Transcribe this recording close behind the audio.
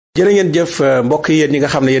jërë ngeen jëf mbokk yéen ñi nga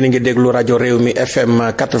xam ne yéen a ngi déglu rajo Rewmi FM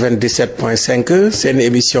 97.5 seen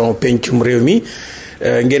émission Pencum Rewmi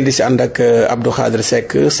ngeen di si ànd ak Abdou Khadre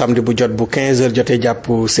Seck samedi bu jot bu 15h jotee jàpp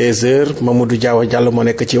 16h Mamadou Diallo moo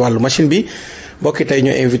nekk ci wàllu machine bi mbokki tey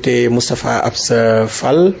ñu invité Moustapha Absa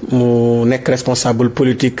Fall mu nekk responsable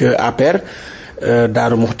politique APR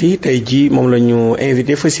Darou Mouhty tey jii moom la ñu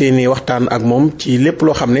invité fas yéene waxtaan ak moom ci lépp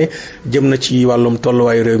loo xam ne jëm na ci wàllum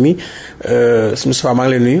tolluwaayu réew mi Moustapha maa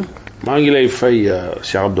ngi lay nuyu. maa ngi lay fay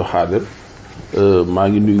Cheikh Abdou Khadre maa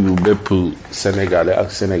ngi nuyu bépp sénégalais ak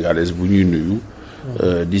sénégalaise bu ñuy nuyu.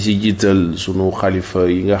 di si jiital sunu xalifa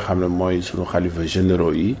yi nga xam ne mooy sunu xalifa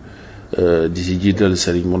généraux yi di si jiital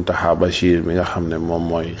Serigne Moustapha Bachir mi nga xam ne moom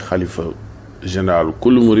mooy xalifa général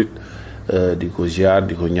kullu murit di ko ziar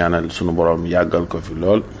di ko ñaanal sunu borom yàggal ko fi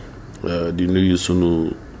lool di nuyu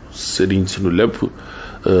sunu Serigne sunu lépp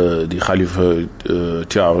di xalifa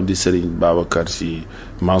Tiwaawan di Serigne Babacar Sy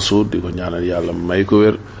Mansour di ko ñaanal yàlla may ko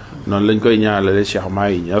wér noonu lañ koy ñaanale Cheikh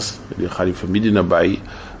Mahi Niass di xalifa Medina Baye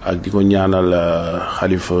ak di ko ñaanal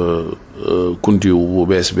xalifa kuntiw bu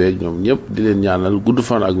bees beeg ñoom ñëpp di leen ñaanal gudd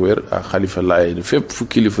fan ak wér ak xalifa Laayeen fépp fu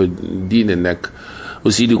kilifa diine nekk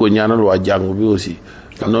aussi di ko ñaanal waa jàngu bi aussi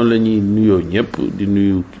noonu la ñuy nuyoo ñëpp di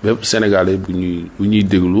nuyu bépp sénégalais bu ñuy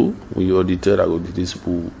déglu muy auditeur ak auditrice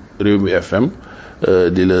bu Rewmi FM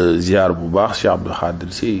di la ziar bu baax Cheikh Abdou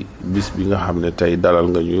Khadre si bis bi nga xam ne tey dalal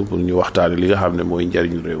nga ñu pour ñu waxtaane li nga xam ne mooy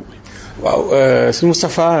njariñu réew mi. waaw si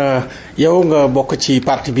Moustapha yow nga bokk ci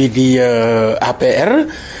parti bi di APR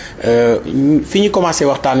fi ñu commencé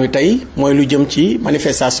waxtaan wi tey mooy lu jëm ci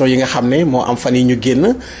manifestation yi nga xam ne moo am fan yi ñu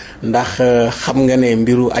génn ndax xam nga ne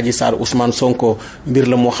mbiru Adji Sarr Ousmane Sonko mbir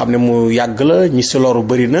la moo xam ne mu yàgg la ñi si loru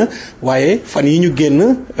bëri na waaye fan yi ñu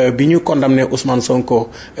génn bi ñu condamné Ousmane Sonko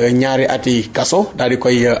ñaari ati kaso daal di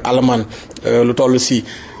koy alamaan lu toll si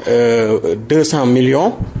 200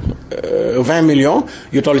 millions 20 millions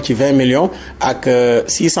yu toll ci 20 millions ak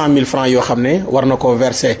 600 000 francs yoo xam ne war na ko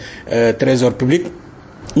verser trésor public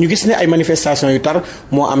ñu gis ne ay manifestations yu tar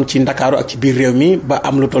moo am ci Ndakaaru ak ci biir réew mi ba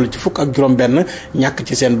am lu toll ci fukk ak juróom-benn ñàkk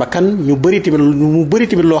ci seen bakkan mu bëri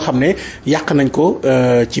tamit loo xam ne yàq nañ ko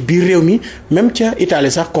ci biir réew mi même ca Italie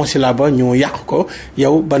sax consulat ba ñu yàq ko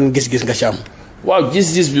yow ban gis-gis nga ci am. waaw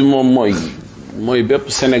gis-gis bi moom mooy bépp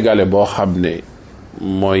sénégalais boo xam ne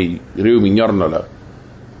mooy réew mi ñor na la.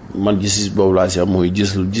 man gis-gis boobu laa si am mooy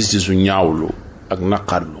gis-gisu ñaawlu ak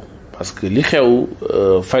naqarlu parce que li xew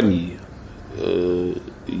fan yi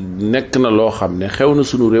nekk na loo xam ne xew na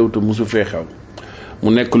sunu réew te mosu fee xew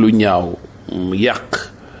mu nekk lu ñaaw yàq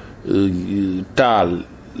taal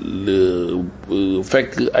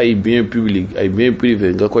fekk ay biens publics ay biens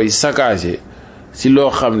privés nga koy saccager si loo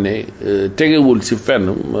xam ne tegewul si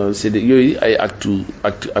fenn c'est yooyu ay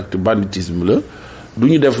acte banditisme la du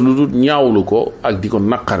ñu def lu dul ñaawlu ko ak di ko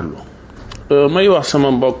naqarlu may wax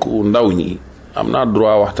sama mbokk ndaw ñi am naa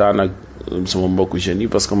droit waxtaan ak sama mbokk jeunes yi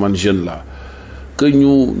parce que man jeune la que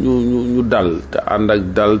ñu dal te ànd ak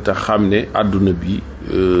dal te xam ne àdduna bi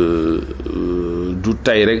du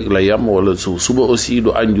tey rek la yam wala suba aussi du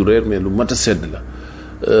añju reer mais lu mat a sedd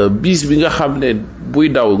la bis bi nga xam ne buy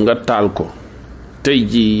daw nga taal ko tey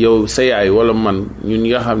ji yow sa yaay wala man ñun ñi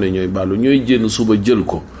nga xam ne ñooy bàllu ñooy jënd suba jël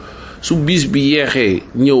ko su bis bi yeexee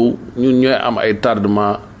ñëw ñun ñooy am ay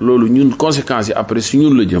tardement loolu ñun conséquences yi après su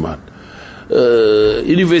ñun la jëmaat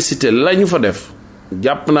université la ñu fa def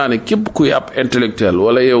jàpp naa ne képp kuy ab intellectuel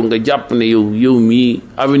wala yow nga jàpp ne yow mii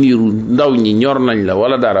avenir ndaw ñi ñor nañ la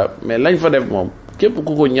wala dara mais lañ fa def moom képp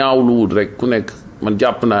ku ko ñaawlu wut rek ku nekk man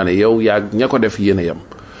jàpp naa ne yow yaa ña ko def yéen a yem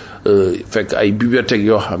fekk ay bibliothèques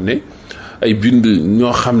yoo xam ne ay bind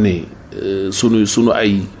ñoo xam ne sunu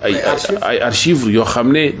ay archives yoo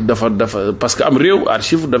xam ne dafa parce que am réew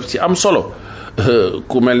archive daf ci am solo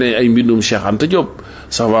ku mel ne ay mbindum Cheikh Anta Diop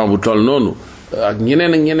savant bu toll noonu ak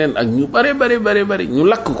ñeneen ak ñu bare ñu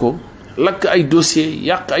lakk ay dossiers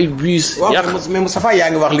yàq ay bus. yàq mais Moustapha yaa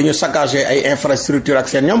ngi wax li ñu saccagé ay infrastructure ak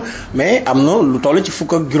seen ñoom mais am na lu toll ci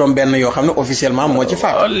fukk ak juróom-benn yoo xam ne officiellement moo ci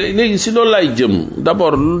faat. léegi si loolu laay jëm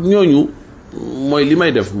d'abord ñooñu. mooy li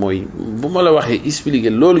may def mooy bu ma la waxee expliquer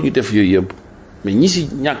loolu ñu def yooyu yëpp mais ñi si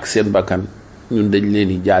ñàkk seen bakkan ñun dañ leen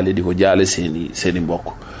di jaale di ko jaale seeni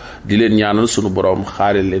mbokk di leen ñaanal sunu borom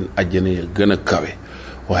xaare leen àjjana ya gën a kawe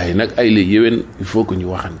waaye nag ay la yéwén il faut que ñu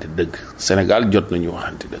waxante dëgg Sénégal jot nañu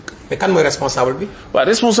waxante dëgg. mais kan mooy responsable bi. waaw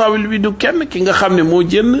responsable bi du kenn ki nga xam ne moo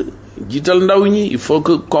jënd jiital ndaw ñi il faut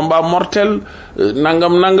que combat mortel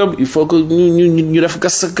nangam il faut que ñu def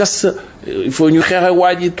gas il faut ñu xeex ak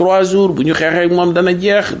waa ji 3 jours bu ñu xeexee ak moom dana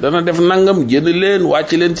jeex dana def nangam jënd leen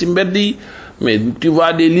wàcc leen ci mbedd yi mais tu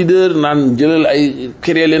vois des leaders naan jëlal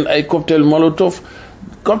créer leen ay cocktail molotov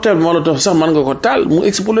cocktail molotov sax mën nga ko taal mu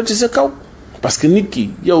exploiter sa kaw. parce que nit ki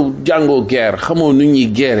yow jàngoo guerre xamoo nu ñuy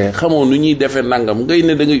guerre xamoo nu ñuy defee nangam ngay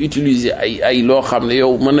ne da ngay utiliser ay loo xam ne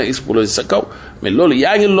yow mën a exploser sa kaw mais loolu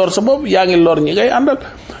yaa ngi lor sa bopp yaa ngi lor ñi ngay àndal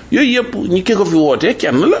yooyu yëpp ñi ki ko fi wootee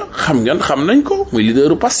kenn la xam nañ ko muy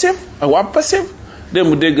leaderu Pastef ak waa Pastef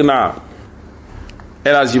démb dégg naa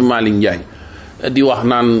El Hadji Malick Ndiaye di wax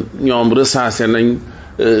naan ñoom recensé nañ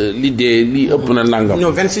l'idée lii ëpp na nangam.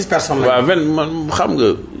 ñoom 26 personnes waaw man xam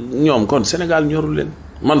nga ñoom kon Sénégal ñorul leen.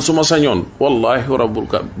 man su ma sañoon wallahi rabbul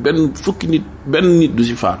ka benn nit du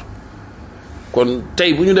si faatu kon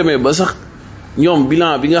tey bu ñu demee ba sax ñoom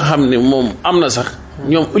bilan bi nga xam ne moom am na sax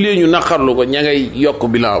ñoom au lieu ñu naqarlu ko ña ngay yokk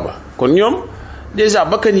bilan ba kon ñoom déjà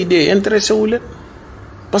bakkan yi dee intéressé wu leen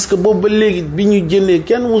parce que boobu ba léegi bi ñu jëndee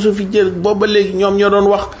kenn mosu fi jël boobu ba léegi ñoom ñoo doon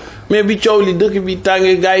wax mais bi coow li dëkk bi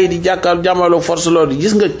tàngee gars yi di jàkkaar jàmmaloo force l'ordre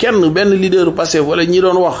gis nga kenn benn leader Pastef wala ñi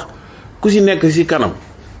doon wax ku si nekk si kanam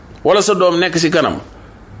wala sa doom nekk si kanam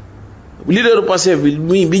leader Pastef bi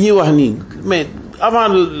ñuy wax nii mais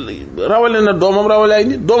avant rawale na doomam rawale ay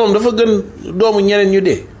nit doomam dafa gën doomu ñeneen ñu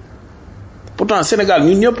dee pourtant Sénégal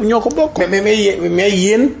ñun ñëpp ñoo ko bokk. mais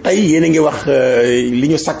yéen tey yéen a ngi wax li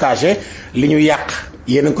ñu saccagé li ñu yàq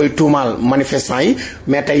yéen a ngi koy tuumaal manifestants yi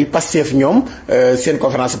mais tey Pastef ñoom seen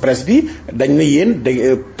conférence presse bi dañ ne yéen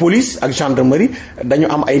police ak gendarmerie dañu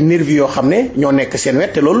am ay nervis yoo xam ne ñoo nekk seen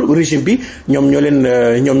wet te loolu régime bi ñoom ñoo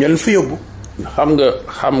leen fa yóbbu.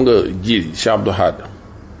 xam nga ji Cheikh Abdou Khadre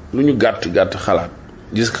lu ñu gàtt xalaat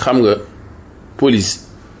gis xam nga police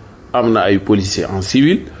am na ay policiers en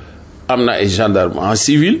civil am na ay gendarmes en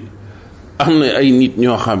civil am na ay nit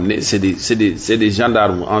ñoo xam ne c'est des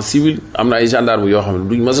gendarmes en civil am na ay gendarmes yoo xam ne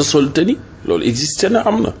duñ mës a sol tenue loolu existé na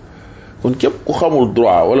am na kon képp ku xamul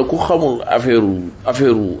droit wala ku xamul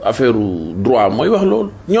affaire droit mooy wax loolu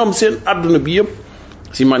ñoom seen àdduna bi yëpp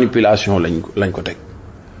ci manipulation lañ ko teg.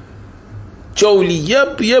 coow li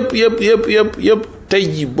yëpp tey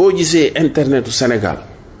jii boo gisee internetu Sénégal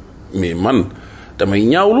mais man damay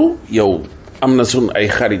ñaawlu yow am na sun ay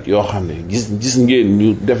xarit yoo xam ne gis ngeen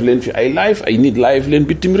ñu def leen fi ay live ay nit live leen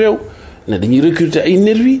bitim réew ne dañuy recruter ay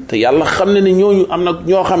nervi te yàlla xam ne ñooñu am na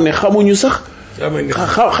ñoo xam ne xamuñu sax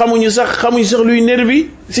luy nervi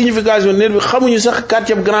signification nervi xamuñu sax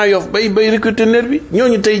quartier Grand Yoff bay recruter nervi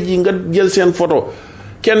ñooñu tey jii nga jël seen photo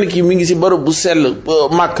kenn ki mi ngi ci bërëb bu sell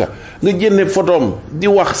Màkka nga génne photoom di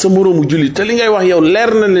wax sa moroomu jullit te li ngay wax yow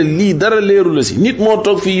leer na ne lii dara leeru la si nit moo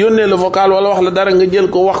toog fii yónnee la vocal wala wax la dara nga jël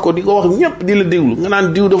ko wax ko di ko wax ñépp di la déglu nga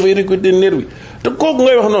naan diw dafay recruter nervi te kooku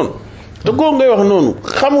ngay wax noonu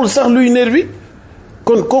xamul sax luy nervi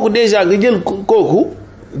kon kooku déjà nga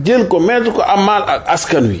jël ko mettre ko am mal ak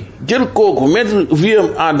askan wi jël kooku mettre vie am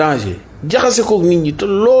en danger jaxase kook nit ñi te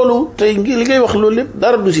loolu tey li ngay wax loolu lépp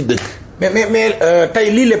dara du si dëkk. mais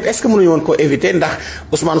tey lii lépp est-ce que mënuñu woon koo éviter ndax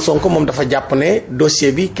Ousmane Sonko moom dafa jàpp ne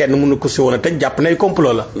dossier bi kenn mënu ko si woon a tëj jàpp ne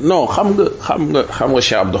complot la. non xam nga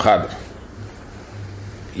Cheikh Abdou Khadre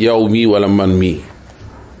yow mii wala man mii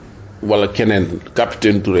wala keneen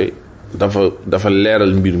capitaine Touré dafa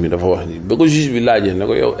leeral mbir mi dafa wax ni ba ko juge bi laajee ne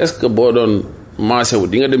ko yow est-ce que boo doon maasewu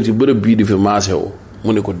di nga dem ci bërëb bii di fi maasewu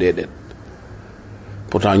mu ne ko déedéet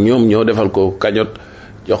pourtant ñoom ñoo defal ko cagnotte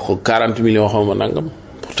jox ko 40 millions xaw ma nangam.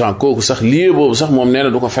 pourtant kooku sax lieu boobu sax moom nee na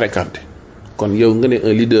du ko fréquenté kon yow nga ne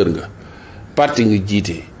un leader nga parti nga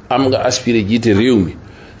jiite am nga aspiré jiite réew mi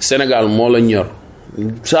Sénégal moo la ñor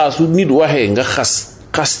saa su nit waxee nga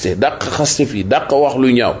xaste xaste fii dàq wax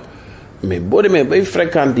lu ñaaw mais boo demee bay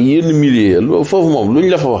fréquenté yenn milieu loolu foofu moom lu ñu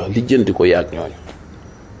la fa wax lijjanti ko yaag ñooñu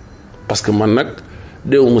parce que man nag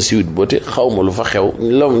déwuma siwit boote xaw ma lu fa xew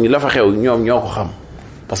la fa xew ñoom ñoo ko xam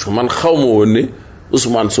parce que man xaw ma woon ne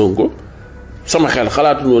Ousmane Sonko sama xel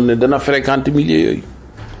xalaatul woon ne dana fréquenter milieu yooyu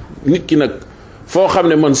nit ki nag foo xam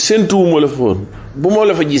ne man séntuwuma la fa woon bu ma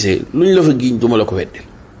la fa gisee lu ñu la fa giiñ du ma la ko weddil.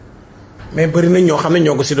 mais bëri nañ ñoo xam ne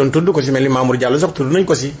ñoo ko si doon tudd ko si mel ni Mamour Diallo sax tudd nañ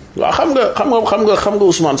ko si. waaw xam nga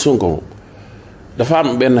Ousmane Sonko moom dafa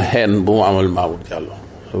am benn xeen bu mu amal Mamour Diallo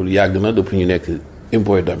loolu yàgg na depuis ñu nekk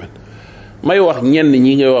impôt domaine may wax ñenn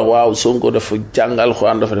ñi ngay wax waaw Sonko dafa jàngal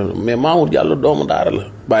Alxuraan dafa def mais Mamour Diallo doomu daara la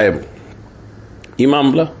bàyyam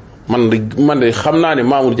imam la. man de xam naa ne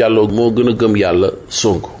Mamour Diallo moo gën a gëm yàlla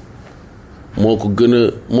Sonko moo ko gën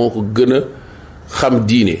a xam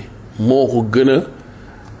diine moo ko gën a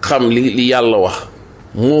xam li yàlla wax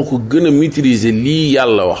moo ko gën a maîtriser lii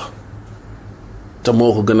yàlla wax te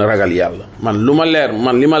moo ko gën a ragal yàlla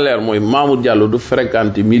li ma leer mooy Mamour Diallo du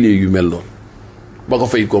fréquenter milieu yu mel noonu ba ko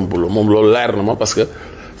fay complot moom loolu leer na ma parce que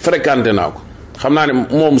fréquenté naa ko xam naa ne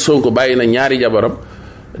moom Sonko bàyyi na ñaari jabaram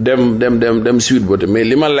dem Sweet Beauté mais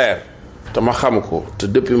li ma leer te ma xam ko te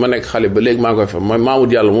depuis ma nekk xale ba léegi maa ngi koy fa mooy Mamour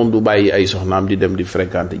Diallo moom du bàyyi ay soxnaam di dem di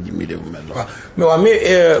fréquenter ji milieu bu mel noonu. waaw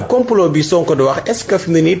mais complot bi Sonko di wax est-ce que fi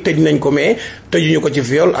mu ne nii tëj nañ ko mais tëjuñu ko ci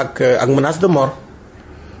viol ak menace de mort.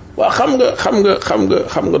 waaw xam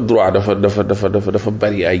nga droit dafa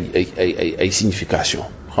bari ay signification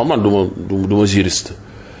xam man du ma juriste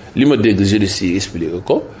li ma dégg juriste yi expliqué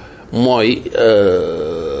ko mooy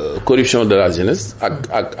corruption de la jeunesse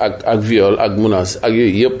ak viol ak menace ak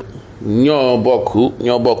yooyu yëpp ñoo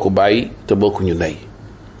bokk bàyyi te bokkuñu ndey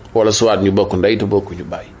wala soit ñu bokk ndey te bokkuñu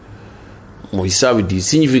bàyyi mooy ça veut dire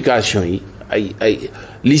signification yi ay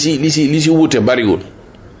li si wuute bariwul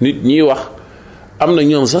nit ñiy wax. am na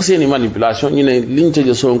ñoom sax seeni manipulation ñu ne li ñu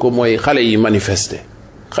tëj Sonko mooy xale yi manifester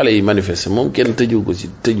moom kenn tëju ko ci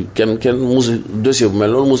tëju kenn musu dossier bu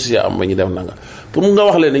mel noonu musu si am ba ñu def nanga pour mu nga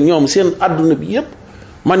wax leen ne ñoom seen àdduna bi yépp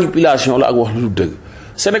manipulation la ak wax lu dëgg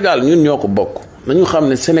Sénégal ñun ñoo ko bokk nañu xam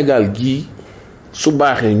ne Sénégal gii su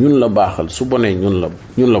baaxee ñun la baaxal su bonee ñun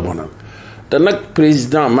la bonal te nag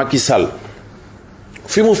président Macky Sall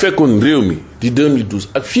fi mu fekkoon réew mi di 2012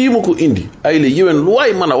 ak fii mu ko indi ay la yéwén lu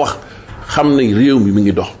waay mën a wax xam nañ réew mi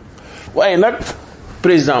ngi dox waaye nag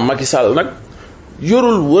président Macky Sall nag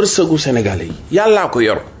yorul wërsëgu sénégalais yi yàllaa ko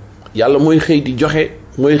yor yàlla mooy xëy di joxe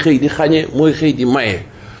mooy xëy di xañe mooy xëy di maye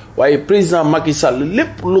waaye président Macky Sall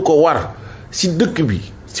lépp lu ko war ci dëkk bi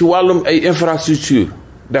ci wàllum ay infrastructure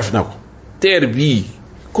def na ko terre bii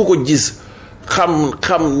ku ko gis xam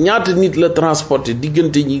ñaata nit la transporté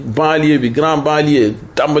diggante ñi banlieue bi grand banlieue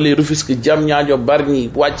tàmbalee Rufisque Diamniadio Bargny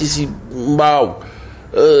wàcc ci Mbao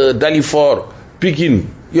Dalifort Pikine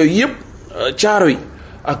yooyu yëpp Thiaroye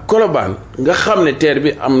ak Colobane nga xam ne terre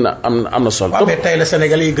bi am na solo. waaw mais tey la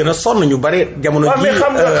Sénégalais yi gën a sonn ñu bari jamono ji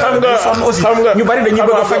xam nga ñu bari dañuy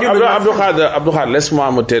bëgg a faju Abdou Khadre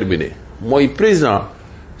laisse-moi me terminer mooy président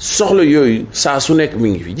soxla yooyu saa su nekk mi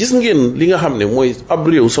ngi fi gis ngeen li nga xam ne mooy ab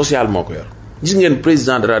réew social moo ko yor gis ngeen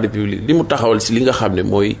président de la République li mu taxawal si li nga xam ne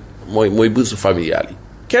mooy bourse familiale yi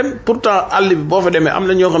kenn pourtant àll bi boo fa demee am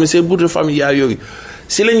na ñoo xam ne seen bourse familiale yooyu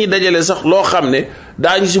si la ñuy dajale sax loo xam ne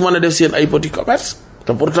daañu si mën a def seen ay petit commerce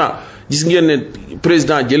te pourtant gis ngeen ne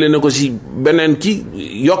président jëlee na ko si beneen kii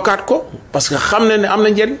yokkaat ko parce que xam na ne am na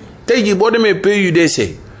njëriñ tey jii boo demee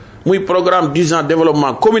PUDC muy programme d'urgence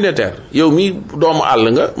développement communautaire yow mi doomu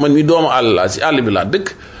àll nga man mi doomu àll laa si àll bi laa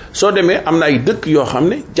dëkk soo demee am na ay dëkk yoo xam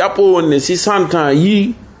ne jàppoo woon ne si 100 ans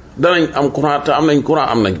yii danañ am courant te am nañ courant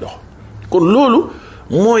am nañ dox kon loolu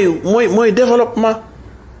mooy développement.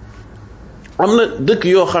 am na dëkk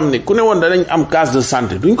yoo xam ne ku ne woon danañ am case de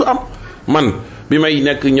santé duñ ko am man bi may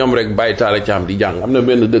nekk ñoom rek bàyyi taala caam di jàng am na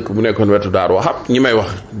benn dëkk bu nekkoon wetu Daaru waxam ñi may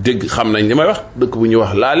wax dégg xam nañ li may wax dëkk bu ñuy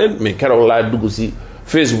wax laa leen mais keroog laa dugg si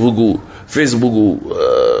Facebook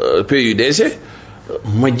PUDC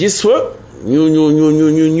ma gis fa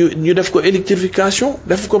ñu def ko électrification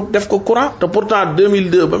def ko courant te pourtant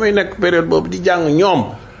 2002 ba may nekk période boobu di jàng ñoom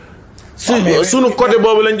sunu côté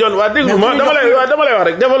boobu lañ doon waa déglu ma dama lay wax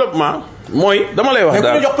rek développement mooy dama lay wax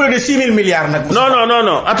daal mais ku ñu jox plus de 6 000 milliards nag.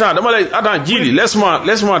 non attends Djily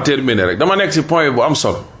laisse-moi terminer rek dama nekk si point bu am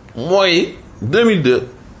solo mooy 2002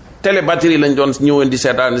 télé batterie lañ doon ñëwoon di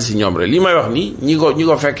seetaan si ñoom rek li may wax nii ñi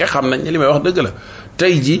ko fekkee xam nañ ne li may wax dëgg la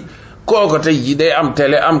tey ji kooko tey ji day am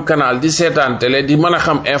télé am canal di seetaan télé di mën a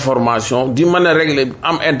xam information di mën a régler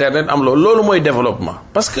am internet am loolu mooy développement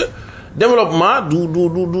parce que développement du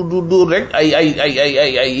rek ay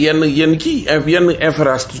yenn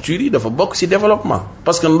infrastructure yi dafa bokk ci développement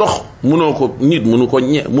parce que ndox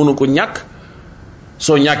mënu ko ñàkk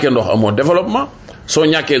soo ñàkkee ndox amoo développement soo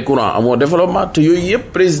ñàkkee courant amoo développement te yooyu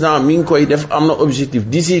yëpp président mi ngi koy def am na objectif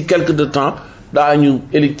d'ici quelque de temps daañu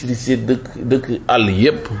électricité dëkk àll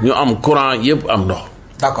yëpp ñu am courant yëpp am ndox.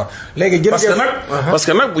 d'accord léegi jërëjëf parce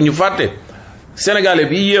que nag bu ñu fàtte sénégalais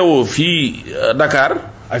bi yeewoo fii Dakar.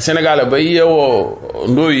 ak Sénégal bay yeewoo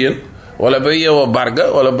Ndoyeen wala bay yeewoo Barga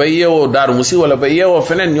wala bay yeewoo Darou Mouhty wala bay yeewoo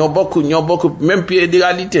feneen ñoo bokk même pied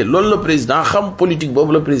d'égalité loolu la président xam politique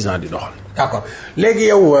boobu la président di doxal. d'accord léegi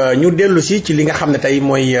yow ñu dellu si ci li nga xam ne tey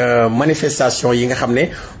mooy manifestation yi nga xam ne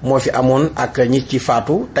moo fi amoon ak ñi ci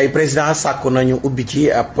faatu tey président sàkku nañu ubbi ci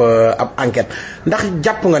ab enquête ndax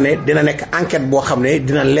jàpp nga ne dina nekk enquête boo xam ne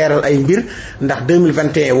dina leeral ay mbir ndax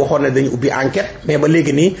 2021 waxoon ne dañu ubbi enquête mais ba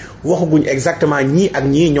léegi nii waxaguñ exactement ñii ak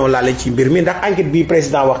ñii ñoo laale ci mbir mi ndax enquête bi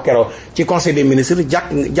président wax keroog ci conseil des ministres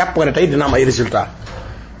jàpp nga ne tey dina am ay résultats.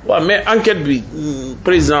 waaw mais enquête bi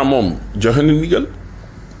président moom joxe na ndigal.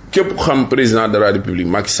 képp xam président de la république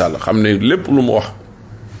Macky Sall xam ne lépp lu mu wax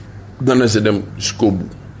dana si dem jusqu'au bout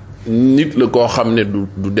nit la koo xam ne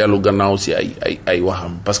du dellu gannaaw si ay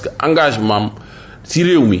waxam parce que engagement am si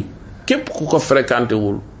réew mi képp ku ko fréquenté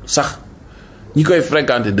wul sax ñi koy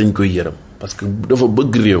fréquenter dañ koy yërëm parce que dafa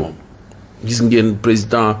bëgg réewam. Gis ngeen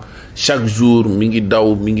président chaque jour mi ngi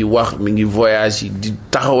daw mi ngi wax mi ngi voyage yi di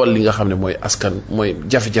taxawal li nga xam ne mooy askan mooy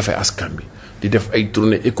jafe-jafe askan bi di def ay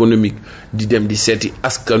tournée économique di dem di seeti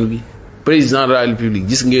askan wi. Président de la République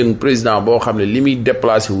gis ngeen président boo xam ne li muy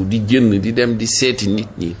déplacé wu di génn di dem di seeti nit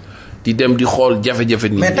ñi di dem di xool jafe-jafe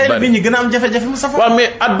nit ñi. mais tey nit ñi gën a am jafe-jafe Moustapha. waaw mais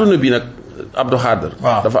adduna bi nag Abdou Khadre.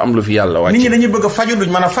 dafa am lu fi yàlla wàcc. nit ñi dañuy bëgg a faju duñ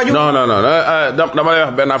mën a faju. non dama lay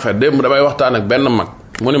wax benn affaire démb damay waxtaan ak benn mag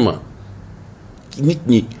mu ne ma nit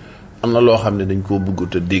ñi am na loo xam ne dañ koo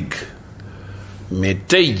bëggut a dégg mais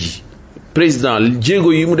tey ji président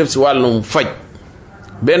jéego yi mu def si wàllum faj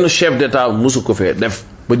benn chef d'état mosu ko fee def.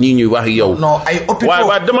 ba nii ñuy wax yow. non ay hôpitaux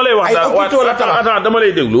waaw dama lay wax attends dama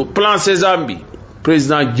lay déglu plan Sésame bi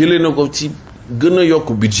président jëlee na ko ci gën a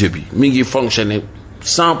yokk budget bi mi ngi fonctionner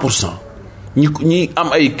 100% ñi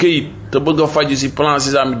am ay këyit te bëgg a faju ci plan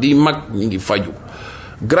Sésame bi di mag ñi ngi faju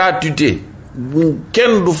gratuité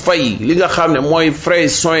kenn du fay li nga xam ne mooy frais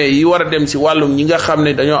soins yi war a dem ci wàllum ñi nga xam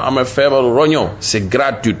ne dañoo amee feebaru roño c'est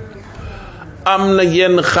gratuit. am na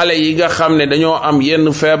yenn xale yi nga xam ne dañoo am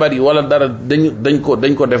yenn feebar yi wala dara dañ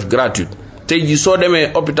ko def gratuite tey ji soo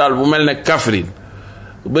demee hôpital bu mel ne Kaffrine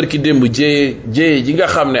bërki démb jéye ji nga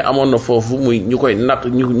xam ne amoon na foofu muy ñu koy naq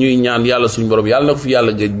ñuy ñaan yàlla suñu borom yàlla na ko fi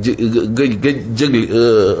yàlla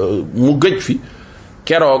mu gëj fi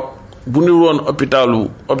keroog bu ñu woon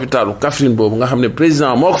hôpitalu Kaffrine boobu nga xam ne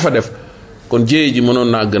président moo ko fa def kon jéye ji mënoon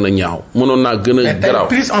naa gën a ñaaw mënoon naa gën a garaaw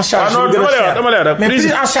prise en charge dama lay wax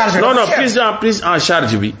prise en charge prise en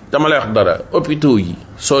charge bi dama lay wax dara hôpitaux yi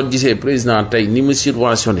soo gisee président tey ni mu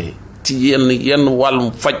subventionné ci yenn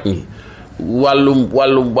wàllum faj mi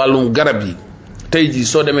wàllum garab yi tey ji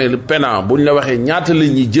soo demee le PNA bu ñu la waxee ñaata la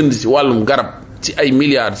ñuy jënd ci wàllum garab ci ay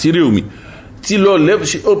milliards ci réew mi ci loolu lépp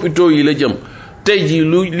ci hôpitaux yi la jëm tey jii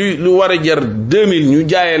lu war a jar 2000 ñu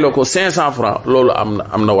jaayee la ko 500 francs loolu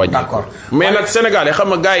am na wàññi. d'accord mais nag Sénégal yi xam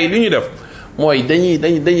nga gars yi li ñuy def mooy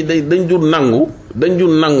dañ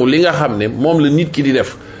dul nangu li nga xam ne moom la nit ki di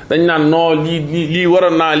def dañ naan non lii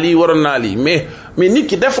waroon naa lii mais nit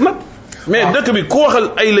ki def na. mais dëkk bi ku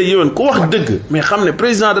waxal ay la yéwén ku wax dëgg. mais xam ne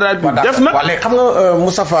président de la République def na. waaw léegi xam nga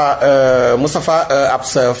Moustapha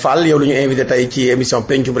Absa Fall yow lu ñu invité tey ci émission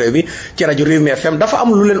Pencum Rewmi ci rajo Rewmi FM dafa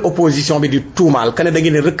am lu leen opposition bi di tuumaal que ne da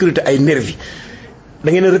ngeen a recruter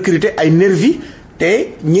ay nervi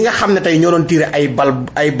te ñi nga xam ne tey ñoo doon tiré ay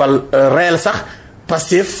bal réel sax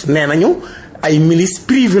Pastef nee nañu ay milice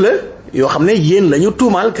privée la yoo xam ne yéen la ñu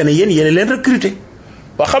tuumaal que ne yéen leen recruter.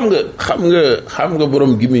 waaw xam nga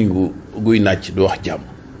borom gimiñ guy nàcc du wax jàmm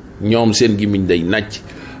ñoom seen gimiñ day nàcc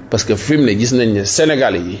parce que fi mu ne gis nañ ne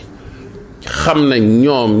Sénégalais yi xam nañ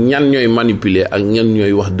ñoom ñan ñooy manipuler ak ñan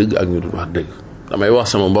ñooy wax dëgg ak ñu dul wax dëgg damay wax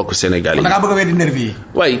sama mbokk Sénégalais yi. da ngaa bëgg a weddi nervi yi.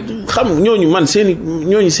 waaye xam ñooñu man seeni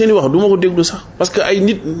wax du ma ko déglu sax parce que ay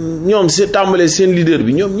nit ñoom tàmbalee seen leader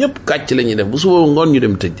bi ñoom ñëpp kàcc la ñuy def bu suba ngoon ñu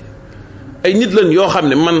dem tëj ay nit lañ yoo xam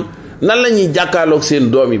ne man nan la ñuy jàkkaarloog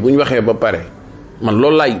seen doom yi bu ñu waxee ba pare. man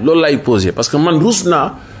loolu laay posé parce que man ruus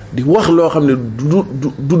naa di wax loo xam ne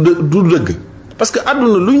du dëgg parce que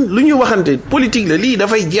àdduna lu ñuy waxante politique la lii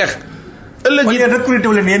dafay jeex. ëllëg yi recruter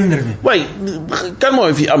wu leen yenn nervi. waaye kan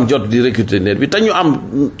mooy fi am jot di recruter nervi te ñu am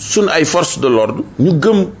suñu ay force de l'ordre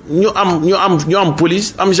ñu am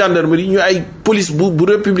police am gendarmerie ñu ay police bu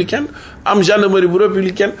républicaine am gendarmerie bu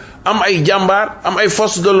républicaine am ay jàmbaar am ay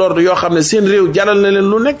force de l'ordre yoo xam ne seen réew jaral na leen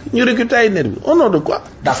lu nekk ñu recruter ay nervi au nom de quoi.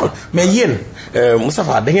 d'accord mais yéen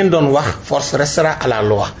Moustapha da ngeen doon wax force restera à la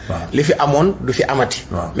loi. li fi amoon du fi amati.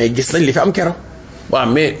 mais gis nañ li fi am keroog. waaw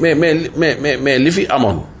mais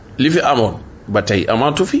li fi amoon ba tey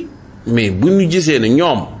amaatu fi mais bu ñu gisee ne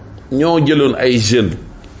ñoom ñoo jëloon ay jeunes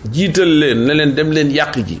jiital leen ne leen dem leen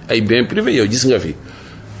yàq ji ay biens privés yow gis nga fi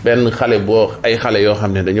benn xale yoo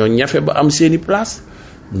xam ne dañoo ñafe ba am seeni place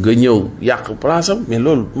nga ñëw yàq place am mais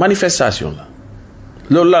loolu manifestation la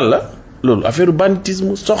loolu lan la loolu affaire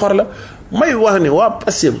banditisme soxor la may wax ne waa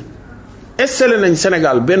Pastef installé nañ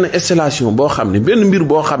Sénégal benn installation boo xam ne benn mbir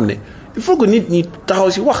boo xam ne il faut que nit ñi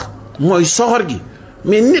taxaw ci wax mooy soxor gi.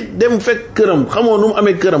 mais nit dem fekk këram xamoo nu mu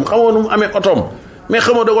amee këram xamoo nu mu amee otoom mais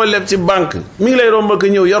xamoo da koy leb ci banque mi ngi lay romb ak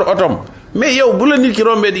ñëw yor otoom mais yow bu la nit ki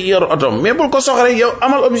rombee di yor otoom mais bul ko soxla rek yow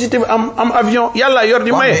amal objectif am avion yàlla yor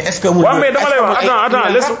di maye. waaw mais dama lay wax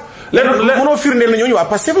attends mënoo firndeel na ñooñu waa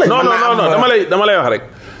Pastef lañ. non dama lay wax rek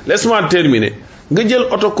laisse-moi terminer nga jël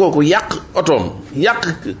oto kooku yàq otoom yàq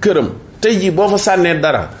këram tey jii boo fa sànnee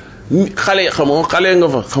dara. xale nga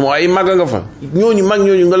fa xamoo ay mag nga fa ñooñu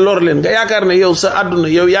nga lor leen nga yaakaar ne yow sa àdduna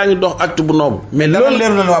yow yaa ngi dox acte bu noobu mais loolu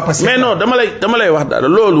mais non dama lay wax dara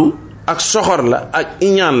loolu ak soxor la ak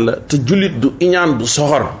iñaan la te jullit du iñaan du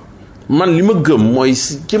soxor man li ma gëm mooy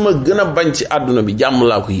ki ma gën a bañ ci àdduna bi jàmm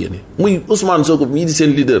laa ko yéene muy Ousmane Sonko mii di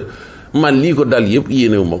seen leader man lii ko dal yëpp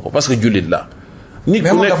yéenewu ma ko parce que jullit laa. nit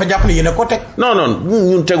ku nekk dafa jàpp ne yéen ko teg. non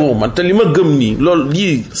ñun teguwu man te li ma gëm nii loolu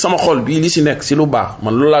lii sama xol bii li si nekk si lu baax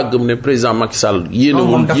man loolu laa gëm ne président Macky Sall yéenewul.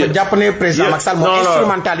 moom dafa jàpp ne président Macky Sall moo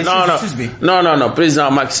instrumentalisé justice bi. non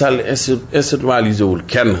président Macky Sall instrumentalisé wul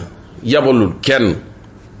kenn yabalul kenn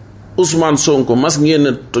Ousmane Sonko mas ngeen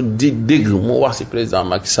a di dégg mu wax si président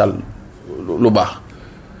Macky Sall lu baax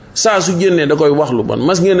saa su génnee da koy wax lu bon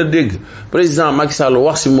mas ngeen a dégg président Macky Sall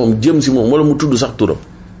wax si moom jëm si moom wala mu tudd sax turam.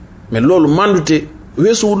 mais loolu mandute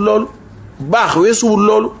weesuwul loolu baax weesuwul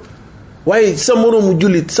loolu waaye sa moroomu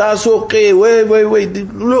jullit saa soo xëyee way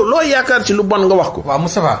loo yaakaar ci lu bon nga wax ko. waaw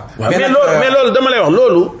Moustapha. mais loolu dama lay wax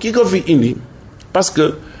loolu ki ko fi indi parce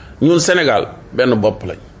que ñun Sénégal benn bopp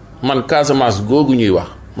lañ man Casamance googu ñuy wax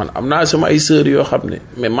man am naa sama ay sœurs yoo xam ne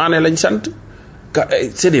mais maane lañ sant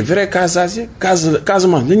c'est des vrais Casamance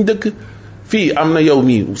lañ dëkk. fii am na yow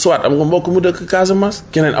mii soit am nga mbokk mu dëkk Casamance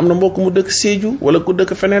keneen am na mbokk mu dëkk Sédhiou wala ku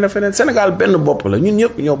dëkk feneen ak feneen Sénégal benn bopp la ñun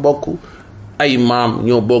ñëpp ñoo bokk ay maam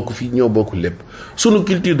ñoo bokk fii ñoo bokk lépp sunu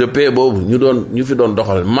culture de paix boobu ñu fi doon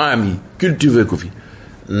doxal maam yi cultiver ko fi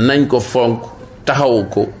nañ ko fonk taxawu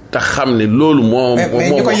ko te xam ne loolu moo. mais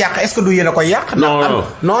ñu ko yàq est-ce que du yéen a ko yàq. non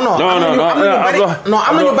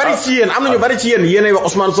am na ñu bari ci yéen am na ñu bari ci yéen yéenay wax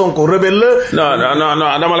Ousmane Sonko rebelle la.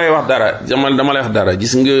 non dama lay wax dara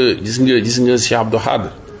gis nga Cheikh Abdou Khadre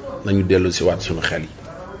nañu dellu si waat suñu xel yi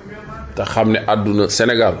te xam ne àdduna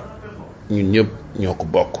Sénégal ñun ñëpp ñoo ko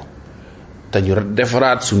bokk te ñu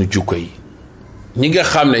defaraat suñu jukko yi ñi nga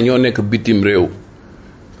xam ne ñoo nekk bitim réew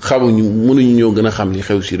xamuñu mënuñu ñoo gën a xam li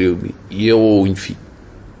xew si réew mi yeewoowuñ fi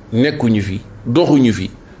nekkuñu fi doxuñu fi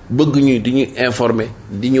bëgg ñu di ñu informer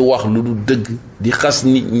di ñu wax lu du dëgg di xas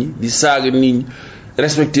nit ñi di saaga nit ñi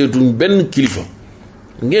respecté tuñ benn kilifa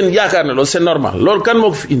ngeen yaakaar ne loolu c'est normal loolu kan moo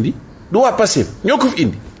ko fi indi du waa Pastef ñoo ko fi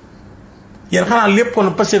indi. yéen xanaa lépp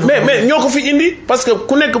kon Pastef. mais ñoo ko fi indi parce que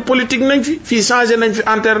ku nekk politique nañ fii changé nañ fi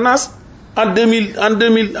alternance en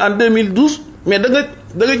 2012 mais da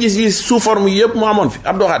nga gis yi sous forme yëpp mu amoon fi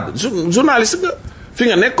Abdou Khadre journaliste nga fi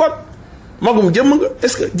nga nekkoon magum jëmm nga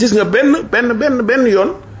est-ce que gis nga benn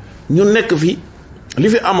yoon ñu nekk fi li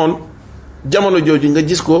fi amoon jamono jooju nga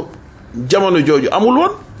gis ko jamono jooju amul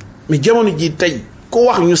woon mais jamono ji tey ku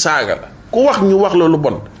wax ñu saaga la ku wax ñu wax loolu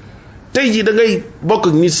bon tey ji da ngay bokk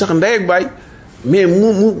ak nit sax ndey ak baay mais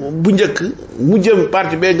mu bu njëkk mu jëm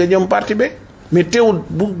parti bee nga jëm parti bee mais teewul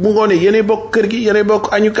bu ngoonee yéenay bokk kër gi yéenay bokk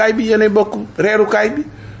añukaay bi yéenay bokk reerukaay bi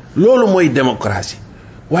loolu mooy démocratie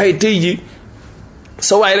waaye tey ji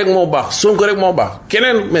sa waay rek moo baax Sonko rek moo baax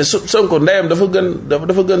keneen mais Sonko ndeyam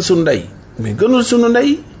dafa gën sunu ndey mais gënul sunu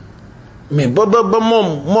ndey mais ba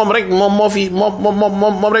moom rek moo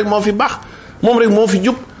fi baax moom rek moo fi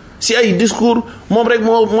jub si ay discours moom rek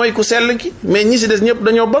mooy ku sell ki mais ñi si des ñëpp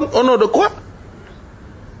dañoo bon au nom de quoi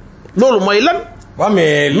loolu mooy lan. waaw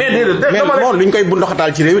mais moom lu ñu koy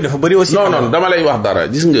bundoxataal ci réew mi dafa bëri aussi. non dama lay wax dara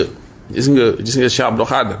gis nga Cheikh Abdou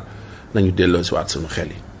Khadre nañu delloo si waat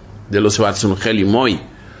suñu xel yi mooy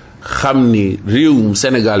xam ni réewum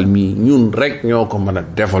Sénégal mii ñun rek ñoo ko mën a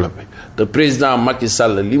développer te président Macky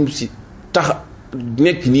Sall lim si tax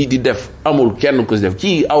nekk nii di def amul kenn ku si def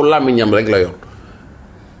ci aw làmmiñam rek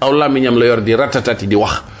la yor di ratatati di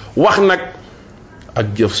wax nag ak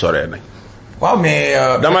jëf sore nañ. waaw mais.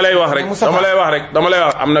 dama lay wax rek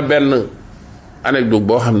am na benn anecdote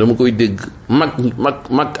boo xam ne dama koy dégg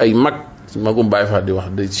magum Baye Fall di wax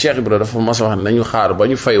de Cheikh Ibra dafa mas a wax ne nañu xaar ba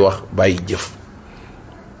ñu fay wax bàyyi jëf.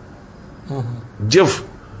 jëf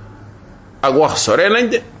ak wax sore nañ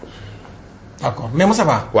de. d'accord mais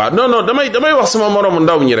Moustapha. waaw non damay wax sama moromu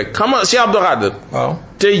ndaw ñi rek xam nga Cheikh Abdou Khadre. waaw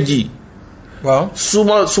tey jii. waaw su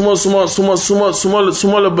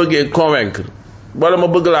ma la bëggee convaincre wala ma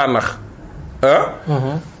bëgg laa nax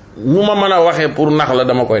nu ma mën a waxee pour nax la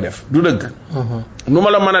dama koy def du dëgg. nu ma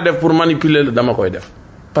la mën a def pour manipuler la dama koy def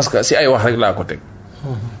parce que si ay wax rek laa ko teg.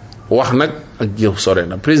 wax nag ak jëf sore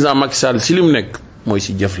na président Macky Sall si li mu nekk mooy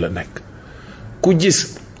si jëf la nekk ku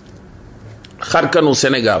gis xarkanu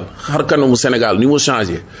Sénégal ni mu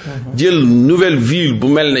changé. jël nouvelle ville bu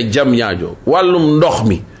mel ne Diamniadio wàllum ndox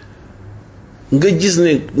mi nga gis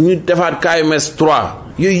ne ñu defaat KMS 3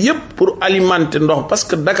 yooyu yëpp pour alimenter ndox parce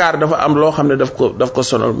que Dakar dafa am loo xam ne daf ko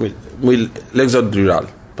sonal muy l'exode rural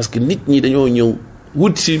parce que nit ñi dañoo ñëw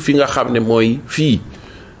wut si fi nga xam ne mooy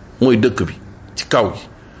dëkk bi ci kaw gi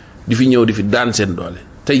di fi ñëw di fi daan seen doole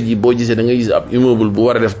tey jii boo gisee da ngay gis ab immeuble bu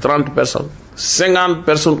war a def 30 personnes 50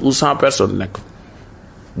 personnes ou 100 personnes nekk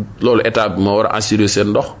loolu état bi moo war a assurer seen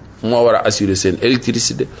ndox moo war a assurer seen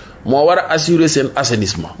électricité moo war a assurer seen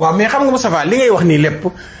assainissement. waaw mais xam nga Moustapha li ngay wax nii lépp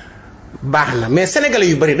baax na mais sénégalais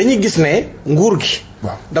yu bari dañuy gis ne nguur gi.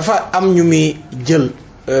 waaw dafa am ñu muy jël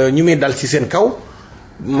ñu muy dal ci seen kaw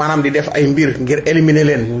maanaam di def ay mbir ngir éliminer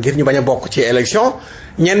leen ngir ñu bañ a bokk ci élection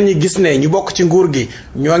ñenn ñi gis ne ñu bokk ci nguur gi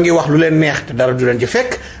ñoo ngi wax lu leen neex te dara du leen ci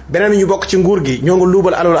fekk beneen ñu bokk ci nguur gi ñoo ngi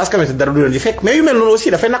luubal alalu askan wi te dara du leen ci fekk mais yu mel noonu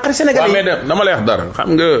aussi dafay naqari sénégalais yi. waaw mais dama lay wax dara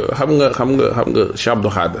xam nga Cheikh Abdou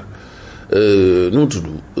Khadre nu mu tudd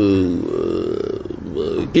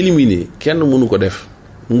éliminer kenn mënu ko def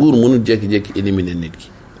nguur mënu jékki-jékki éliminer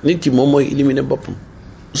nit ki moom mooy éliminer boppam.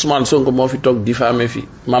 Ousmane Sonko moo fi toog diffamé fi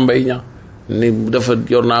Mame Mbaye Niang ni dafa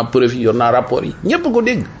yor naa preuve yi yor naa rapport yi ñépp ko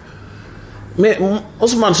dégg mais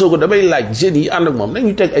Ousmane Sonko damay laaj jeunes yi ànd ak moom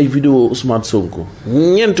nañu teg ay vidéo Ousmane Sonko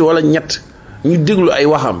ñeent wala ñett ñu déglu ay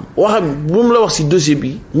waxam bu mu la wax ci dossier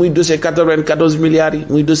bi muy dossier 94 milliards yi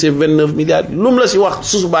muy dossier 29 milliards yi lu mu la ci wax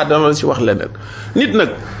su subaa dana la ci wax leneen nit nag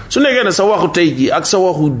su nekkee ne sa waxu tey ji ak sa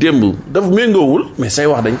waxu démb dafa méngoowul mais say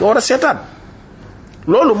wax dañ ko war a seetaan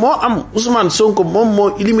loolu moo am Ousmane Sonko moom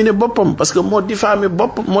moo éliminé boppam parce que moo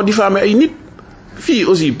diffamé ay nit fii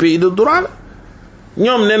aussi pays de droit la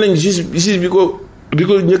ñoom nee nañ juge bi ko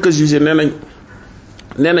njëkk a jugé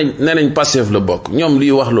nee nañ Pastef la bokk ñoom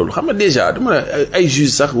liy wax loolu xam nga déjà dama ne ay juge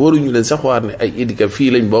sax waruñu leen sax wax ne ay éducat fii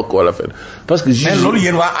lañ bokk wala fenn parce que juge mais loolu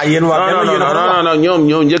yéen waa non ñoom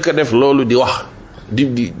ñoo njëkk a def loolu di wax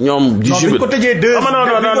di ñoom di bi ñu ko tëjee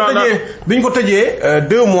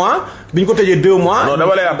 2 mois bi ñu ko tëjee 2 mois. non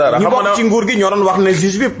dama lay wax dara ñu bokk ci nguur gi ñoo doon wax ne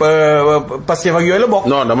juge bi Pastef ak yooyu la bokk.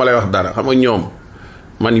 non dama lay wax dara xam nga ñoom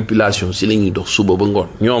manipulation si la ñuy dox suba ba ngoon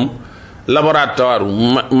ñoom laboratoire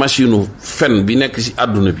machine fen bi nekk si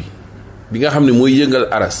àdduna bi nga xam ne mooy yëngal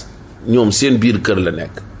aras ñoom seen biir kër la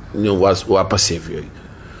nekk ñoom waa Pastef yooyu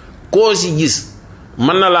koo si gis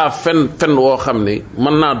mën na laa fen woo xam ne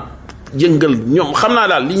mën naa yëngal ñoom xam naa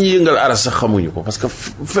daal li ñuy yëngal aras sax xamuñu ko parce que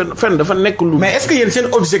fen dafa nekk lu. mais est-ce que yéen seen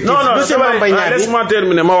objectif. non laisse-moi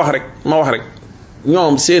terminer ma wax rek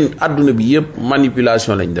ñoom seen adduna bi yëpp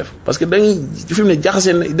manipulation lañ def parce que dañuy fi mu ne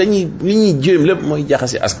jaxase li ñuy jéem lépp mooy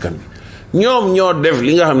jaxase askan bi ñoom ñoo def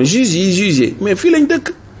li nga xam ne juge yi jugé mais fii lañ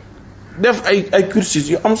dëkk def ay cursus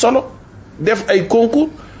yu am solo def ay concours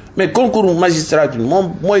mais concours magistrature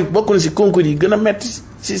moom mooy bokk na si concours yi gën a metti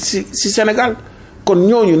si Sénégal. kon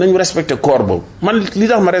ñooñu nañu respecté corps boobu man li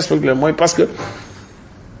tax ma respecté leen mooy parce que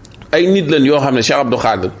ay nit lañ yoo xam ne Cheikh Abdou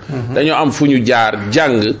Khadre dañoo am fu ñu jaar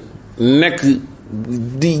jàng nekk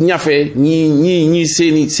di ñafe ñii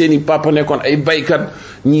seeni papa nekkoon ay baykat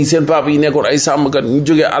ñii seen papa yi nekkoon ay sàmmkat ñu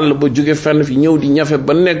jógee àll ba jóge fenn fi ñëw di ñafe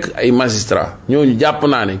ba nekk ay magistrat ñooñu jàpp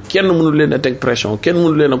naa ne kenn mënu leen a teg pression kenn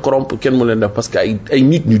mënu leen a corrompre kenn mënu leen def parce que ay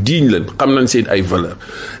nit ñu diiñ leen xam nañ seen ay valeur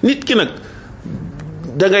nit ki nag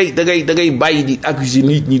da ngay bàyyi di accuser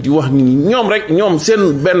nit ñi di wax nit ñi ñoom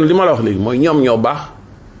seen benn li ma la wax léegi mooy ñoom ñoo baax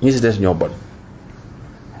ñi si des ñoo bon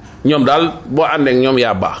ñoom daal boo àndeek ñoom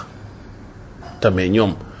yaa baax tamit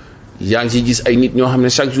ñoom yaa ngi ci gis ay nit ñoo xam ne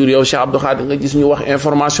chaque jour yow Cheikh Abdou Khadre nga gis ñu wax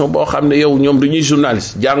information boo xam ne yow ñoom duñuy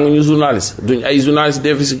journaliste jànguñu journaliste duñ ay journaliste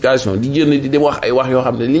d'investigation di jënd di dem wax ay wax yoo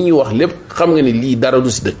xam ne li ñuy wax lépp xam nga ni lii dara du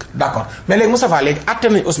si dëkk. d'accord mais léegi Moustapha léegi àtte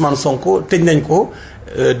nañ Ousmane Sonko tëj nañ ko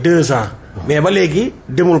 2 ans mais ba léegi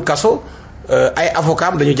demul kaso ay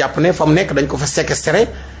avocat dañu jàpp ne fa mu nekk dañ ko fa séquestré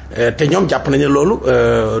te ñoom jàpp nañu ne loolu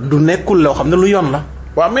du nekkul loo xam ne lu yoon la.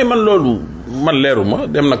 waaw mais man leeru ma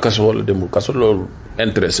dem na kaso wala demul kaso loolu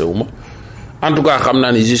intéressé wu ma en tout cas xam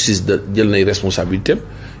naa ni justice jël nay responsabilité am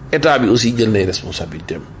état bi aussi jël nay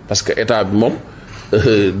responsabilité am parce que état bi moom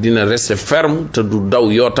dina rester ferme te du daw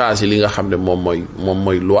yootaa si li nga xam ne moom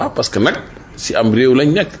mooy loi parce que nag si am réew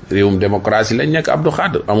lañ nekk réewum démocratie lañ nekk Abdou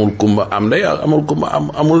Khadre amul kumba am ndey amul kumba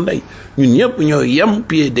amul ndey ñun ñëpp ñoo yem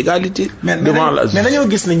pied d'égalité devant la justice. mais dañoo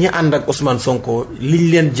gis ne ñi ànd ak Ousmane Sonko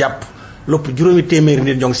liñ leen jàpp lopp juróomi téeméeri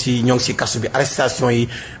nit ñoo ngi si kasu bi arrestation yi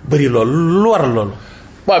bëri loolu lu waral loolu.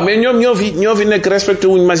 waaw mais ñoom ñoo fi nekk respecté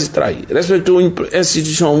wuñ magistrat yi respecté wuñ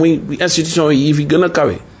institution yi fi gën a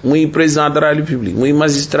kawe muy président de la république muy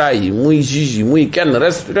magistrat yi muy juge yi muy kenn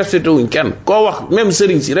respecté wuñ kenn koo wax même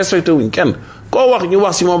sëriñ si respecté wuñ kenn koo wax ñu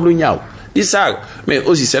wax si moom lu ñaaw di saaga mais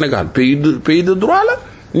aussi Sénégal pays de droit la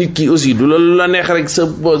nit ki aussi du la neex rek sa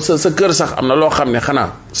kër sax am na loo xam ne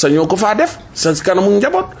xanaa sa ñoo ko faa def sa kanamu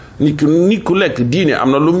njaboot nit ku lekk diine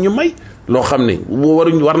am na lum ñu may loo xam ne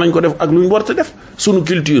war nañ ko def ak lu ñu warta def sunu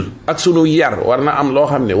culture ak sunu yar war na am loo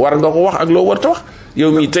xam ne war nga ko wax ak loo warta wax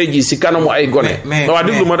yow mii tey jii si kanamu ay gone waa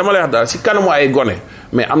déglu ma dama lay wax daal si kanamu ay gone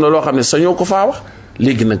mais am na loo xam ne sañoo ko faa wax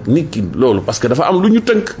léegi nag nit ki loolu parce que dafa am lu ñu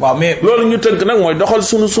tënk. waaw mais loolu ñu tënk nag mooy doxal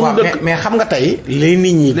sunu dëkk. mais xam nga tey lay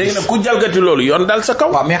nit ñi. léegi nag ku jalgati loolu yoon dal sa kaw.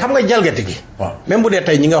 waaw mais xam nga jalgati gi. waaw même bu dee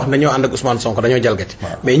tey ñi nga wax dañoo ànd ak Ousmane Sonko dañoo jalgati.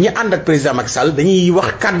 mais ñi ànd ak président Macky Sall dañuy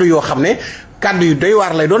wax kàddu yoo xam ne kàddu yu doy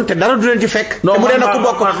waar lay doon te dara du leen ci fekk. non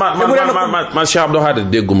man Cheikh Abdou Khadre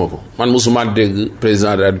dégguma ko man mosuma dégg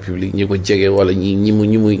président de la République ñi ko jege wala ñi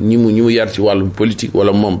mu yar ci wàllum politique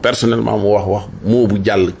wala moom personnellement mu wax moo bu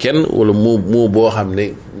jàll kenn wala moo boo xam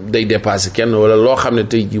ne day dépassé kenn wala loo xam ne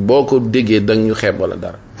tey ji boo ko déggee danga ñu xeeb wala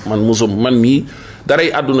dara man mii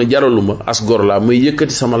daray àdduna jaraluma as gor laa may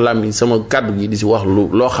yëkkati sama làmmiñ sama kàddu gi di si wax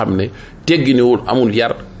loo xam ne tegginewul amul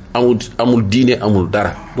yar amul diine amul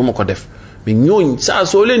dara du ma ko def mais ñooñ saa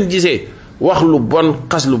soo leen gisee wax lu bon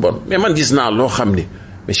xas lu bon mais man gis naa loo xam ne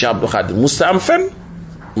mais Cheikh Abdou Khadre musta am fenn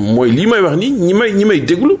mooy lii may wax nii ñi may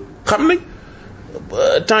déglu xam nañ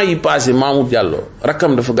temps yi passé Mamour Diallo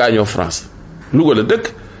rakkam dafa gaañoo France Louga la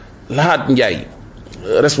dëkk Lahat Ndiaye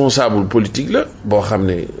responsable politique la boo xam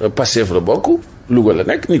ne Pastef la bokk Louga la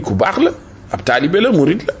nekk nit ku baax la ab taalibe la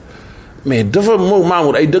murid la mais dafa moo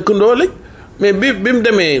Mamour ay dëkkandoo lañ mais bi mu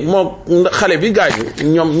demee moo xale bi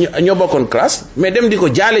gaañu ñoo bokkoon classe mais dem di ko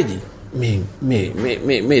jaale ji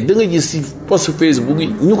mais da nga gis si post Facebook yi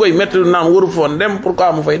ñu koy mettre naan waru foon dem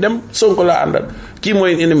pourquoi mu fay dem Sonko la àndal kii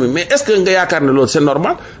mooy ennemi mais est-ce que nga yaakaar ne loolu c'est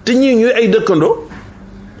normal te ñii ñuy ay dëkkandoo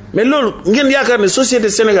mais loolu ngeen yaakaar ne société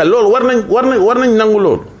Sénégal loolu war nañ nangu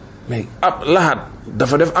loolu mais ab Lahat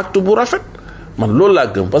dafa def acte bu rafet man loolu laa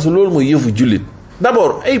gëm parce que loolu mooy yëfu jullit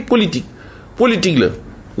d'abord ay politique la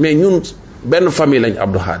mais ñun benn famille lañ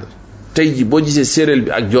Abdou Khadre tey ji boo gisee séeréer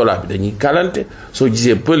bi ak joolaa bi dañuy kalante soo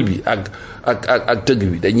gisee pël bi ak tëgg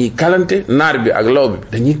bi dañuy kalante naar bi ak law bi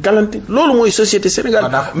dañuy kalante loolu mooy société Sénégal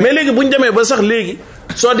mais léegi bu ñu demee ba sax léegi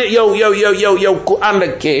soo de yow ku ànd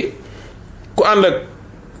ak kee ku ànd ak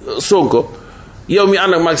Sonko yow mi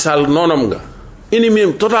ànd ak Macky Sall noonam nga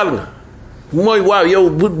ennemi total nga mooy waaw yow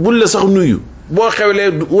bul la sax nuyu boo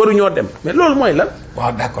xewlee waruñoo dem mais loolu mooy lan.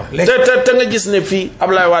 waaw d'accord te nga gis ne fii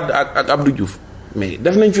Ablaye Wade ak Abdou Diouf mais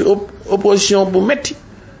def nañ fi opposition bu metti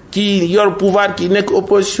kii yor pouvoir kii nekk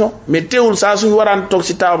opposition mais teewul saa suñu waraan toog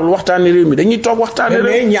si table waxtaani réew mi dañuy toog waxtaani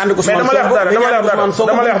réew mi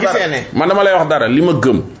mais dama lay wax dara li ma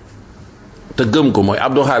gëm te gëm ko mooy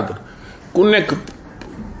Abdou Khadre ku nekk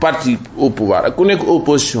parti au pouvoir ak ku nekk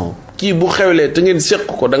opposition kii bu xewlee te ngeen seq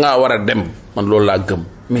ko dangaa war a dem man loolu laa gëm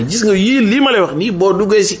mais gis nga yii lii ma lay wax nii boo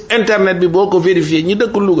duggee si internet bi boo ko vérifié ñi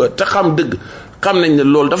dëkk Louga te xam dëgg xam nañ ne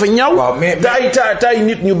loolu dafa ñaaw. waaw mais te ay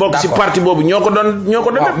nit ñu bokk si parti boobu ñoo ko doon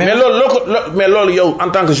def. mais loolu yow en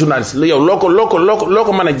tant que journaliste yow loo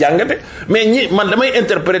ko mën a jàngate mais man damay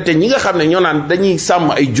interpréter ñi nga xam ne ñoo naan dañuy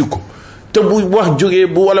sàmm ay jukko te bu wax jógee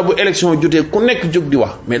wala bu élection jotee ku nekk jóg di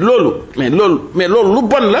wax mais loolu lu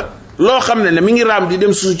bon la. loo xam ne mi ngi raam di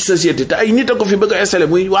dem su société te ay nit a ko fi bëgg a installé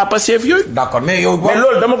muy waa Pastef yooyu. d'accord mais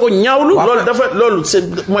loolu dama ko ñaawlu. loolu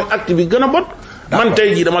c'est mooy acte bi gën a bon. man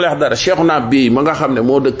tey jii dama lay wax dara Cheikhouna Bey ma nga xam ne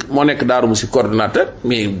moo nekk Darou Mouhty coordonnateur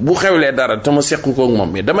mais bu xewlee dara te ma seq ko ak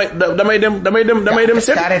moom mais damay dem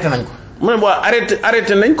seet. arrêté nañ ko. mu ne waa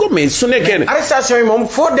arrêté nañ ko mais su nekkee ne. arrestation yi moom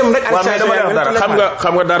foo dem rek. arrestation yi dama lay wax dara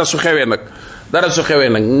xam nga dara su xewee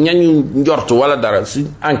nag ñañu njort wala dara su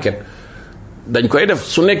enquête. dañ koy def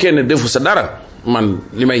su nekkee ne defu sa dara man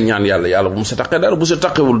li may ñaan yàlla bu mu sa taqee dara bu sa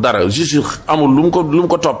taqewul dara juste amul lu mu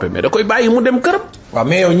ko toppee mais da koy bàyyi mu dem këram. waaw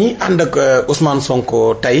mais yow ñi ànd ak Ousmane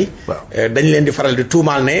Sonko tey. dañ leen di faral di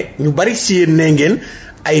tuumaal ne ñu bari si yéen ne ngeen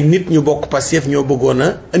ay nit ñu bokk Pastef ñoo bëggoon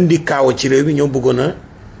a indi kaawa ci réew mi ñoo bëggoon a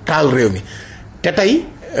taal réew mi te tey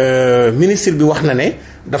ministre bi wax na ne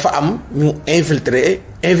dafa am ñu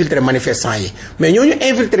infiltré manifestants yi mais ñooñu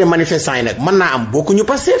infiltré manifestants yi nag mën naa am bokkuñu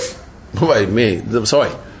Pastef. waaye mais sa waay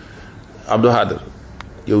Abdou Khadre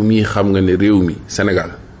yow mii xam nga ne réew mi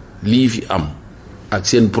Sénégal lii fi am ak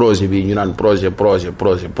seen projet bi ñu naan projet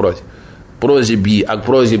bii ak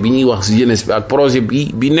projet bi ñuy wax si jeunesse bi ak projet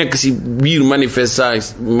bi nekk si biir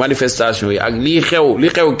manifestation yi ak li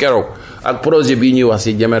xew keroog ak projet bii ñuy wax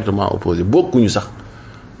si diamétralement opposé bokkuñu sax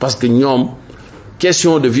parce que ñoom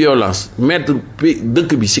question de violence mettre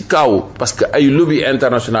dëkk bi si kaw parce que ay lobby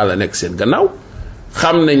international la nekk seen gannaaw.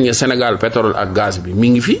 xam nañ ne Sénégal pétrole ak gaz bi mi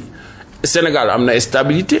ngi fi Sénégal am na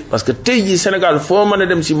stabilité parce que tey jii Sénégal foo mën a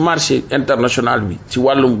dem ci marché international bi ci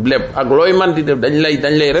wàllum leb ak looy man di def dañ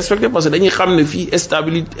lay respecté parce que dañuy xam ne fii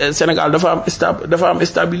stabilité Sénégal dafa am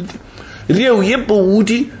stabilité réew yépp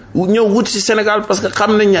ñëw wuti ci Sénégal parce que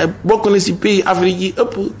xam nañ ne bokk na ci pays Afrique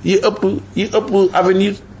yi ëpp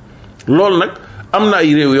avenir loolu nag am na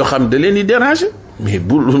ay réew yoo xam da leen di déranger mais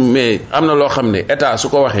am na loo xam ne état su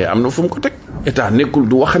ko waxee am na fu mu ko teg état nekkul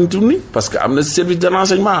du waxantu ni parce que am na service de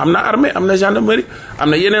renseignement am na armée am na gendarmerie am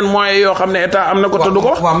na yeneen moyens yoo xam ne état am na ko te du ko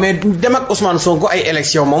wax. waaw mais dem ak Ousmane Sonko ay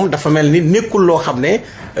élection moom dafa mel ni nekkul loo xam ne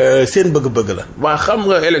seen bëgg-bëgg la. waaw xam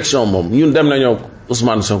nga élection moom ñun dem nañoo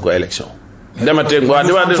Ousmane Sonko élection dama teg waaw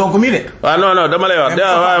non dama lay wax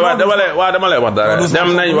dama lay wax dara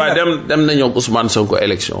dem nañoo ak Ousmane Sonko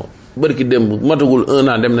élection bërki démb matagul 1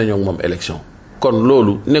 an dem nañoo ak moom élection kon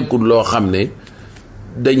loolu nekkul loo xam ne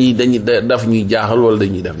dañuy daf ñuy jaaxal wala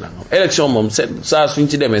dañuy def nangam élection moom saa suñ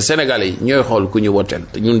ci demee Sénégalais yi ñooy xool ku ñu woteel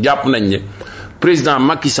te ñun jàpp nañ ne président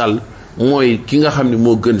Macky Sall mooy ki nga xam ne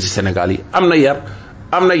moo gën ci Sénégal yi am na yar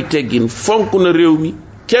am nay teggin fonk na réew mi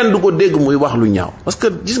kenn du ko dégg muy wax lu ñaaw parce que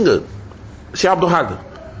gis nga Cheikh Abdou Khadre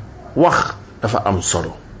wax dafa am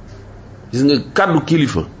solo gis nga kàddu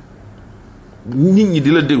kilifa nit ñi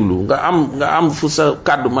di la déglu nga am fu sa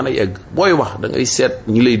kàddu mën a yegg booy wax da ngay seet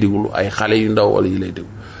ñi lay déglu ay xale yu ndaw wala yi lay déglu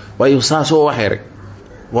waaye saa soo waxee rek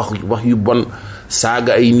wax yu bon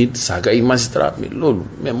saaga ay nit saaga ay magistrat mais loolu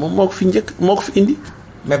mais moom moo ko fi njëkk moo ko fi indi.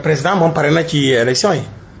 mais président moom pare na ci élection yi.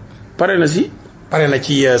 pare na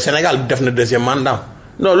ci Sénégal def na 2e mandat.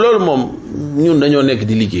 non loolu moom ñun dañoo nekk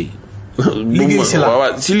di liggéey. liggéey si la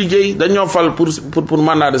waaw si liggéey dañoo fal pour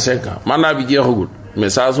mandat de 5 ans mandat bi jeexagul mais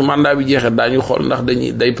saa su mandat bi jeexee daañu xool ndax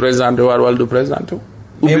day présenté waat wala du présenté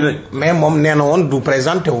wu. mais moom nee na woon du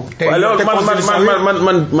présenté wu. te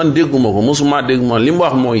loolu man dégguma ko mosuma dégg ma li mu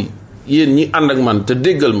wax mooy yéen ñi ànd ak man te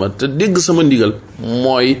déggal ma te dégg sama ndigal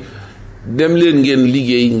mooy dem leen ngeen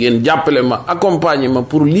liggéey ngeen jàppale ma accompagner ma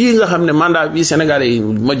pour lii nga xam ne mandat bi Sénégalais yi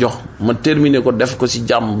ma jox ma terminer ko def ko ci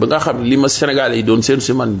jàmm ba nga xam li ma Sénégalais yi doon seen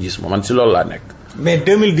si man gis ma man ci loolu laa nekk. mais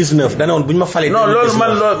 2019 da ne woon bu ñu ma falee. non loolu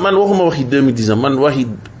man waxuma waxi 2019 man waxi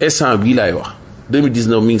instant bii laay wax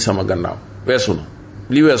 2019 mi ngi sama gannaaw weesu na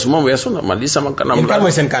li weesu moom weesu na man li sama kanam. yéen kan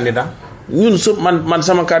mooy seen candidat. ñun man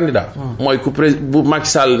sama candidat. mooy ku bu Macky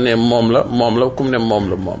Sall ne moom la ku mu ne moom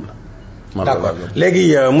la. d'accord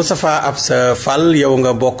léegi Moustapha Absa Fall yow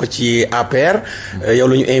nga bokk ci APR yow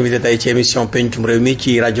la ñu invité tey ci émission Pencum Rewmi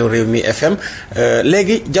ci rajo Rewmi FM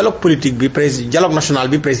léegi dialogue politique bi dialogue national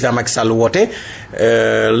bi président Macky Sall woote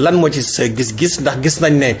lan moo ci sa gis-gis ndax gis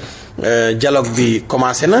nañ ne dialogue bi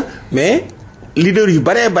commencé na mais leader yu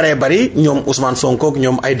bari ñoom Ousmane Sonko ak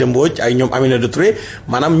ñoom Aïda Mbodj ay ñoom Aminata Touré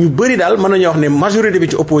maanaam ñu bëri daal mën nañoo wax ne majorité bi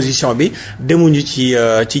ci opposition bi demuñu ci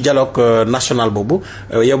dialogue national boobu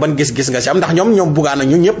yow ban gis-gis nga ci am ndax ñoom buggaan na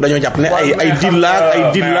ñun ñëpp dañoo jàpp ne ay deal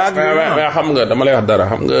laag mais xam nga dama lay wax dara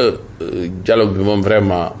xam nga dialogue bi moom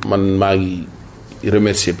vraiment man maa ngi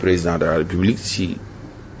remercier président de la République ci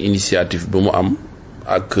initiative ba mu am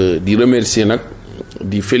ak di remercier nag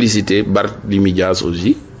di féliciter Barthélémy Dias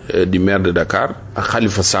aussi di maire de Dakar ak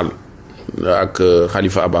Khalifa Sall ak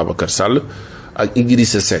Khalifa Ababacar Sall ak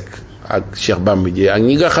Idrissa Seck ak Cheikh Bamba Dièye ak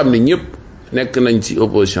ñi nga xam ne ñëpp nekk nañ ci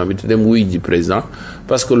opposition bi te dem wuy ji président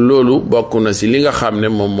parce que loolu bokk na ci li nga xam ne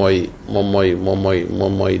moom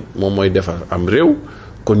mooy defar am réew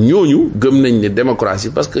kon ñooñu gëm nañ ne démocratie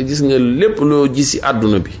parce que gis nga lépp loo gis ci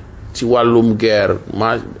àdduna bi ci wàllum guerre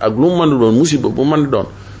ak lu mu mën a doon musiba bu mën a doon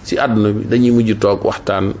ci àdduna bi dañuy mujj toog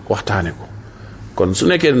waxtaane ko kon su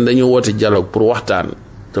nekkee ne dañu woote dialogue pour waxtaan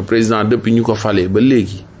te président depuis ñu ko falee ba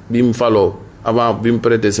léegi bi mu faloo avant bi mu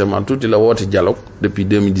prêter serment tuuti la woote dialogue depuis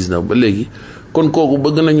 2019 ba léegi kon kooku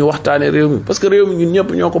bëgg nañu waxtaane réew mi parce que réew mi ñun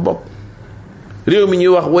ñëpp ñoo ko bokk réew mi ñuy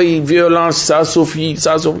wax way violence saa suuf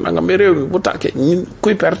nanga mais réew mi bu tàkkee ñun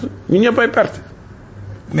kuy perte ñun ñëpp ay perte.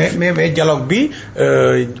 mais dialogue bi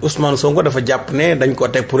Ousmane Sonko dafa jàpp ne dañ ko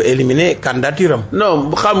teg pour éliminer candidature am. non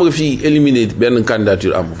xam nga fii éliminer benn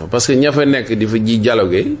candidature amu fa parce que ña fa nekk di fa ji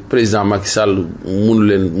dialogué président Macky Sall mun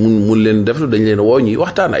leen def dañ leen woo ñuy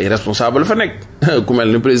waxtaan ay responsable fa nekk ku mel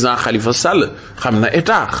ni président Khalifa Sall xam na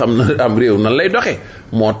état xam na am réew nan lay doxee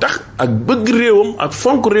moo tax ak bëgg réewam ak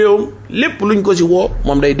fonk réewam lépp luñ ko ci woo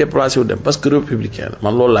moom day déplacé wu dem parce que républicain la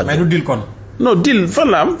man loolu laa. mais du dil kon. non dil fan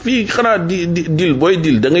la am fii xanaa dil booy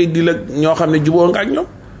dil da ngay dil ak ñoo xam ne juboo nga ak ñoom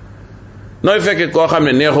nooy fekkee koo xam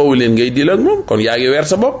ne neexoowu leen ngay dil ak moom kon yaa ngi weer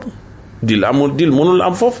sa bopp dil mënul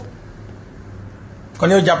am foofu. kon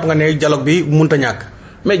yow jàpp nga ne dialogue bi mënta ñàkk.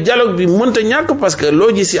 mais dialogue bi mënta ñàkk parce que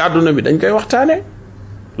loo gis ci àdduna bi dañ koy waxtaanee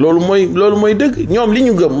loolu mooy dëgg ñoom li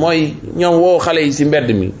ñu gëm mooy ñoom woo xale yi ci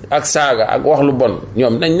mbedd mi ak saaga ak wax lu bon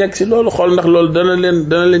ñoom dañ nekk ci loolu xool ndax loolu dana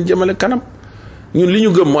leen jëmale kanam ñun li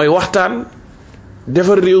ñu gëm mooy waxtaan.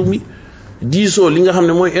 defar réew mi diisoo li nga xam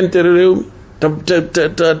ne mooy intérêt réew mi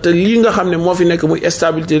te lii nga xam ne moo fi nekk muy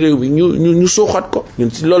stabilité réew mi ñu suuxat ko ñun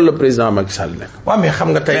si loolu la président Macky Sall nekk. waaw mais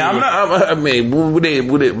xam nga tey mais bu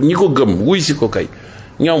dee ñi ko gëm wuy si ko kay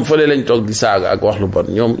ñoom fële lañ toog di saaga ak wax lu bon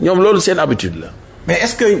ñoom loolu seen habitude la. mais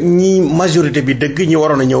est-ce que ñi majorité bi dëgg ñi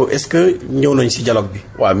waroon a ñëw est-ce que ñëw nañ si dialogue bi.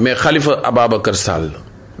 waaw mais Khalifa Ababacar Sall.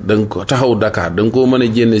 da nga ko taxaw Dakar da nga koo mën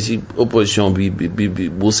a jénne ci opposition bi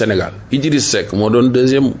bu Sénégal Idriss Seck moo doon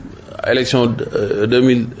deuxième élection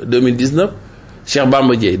 2019 Cheikh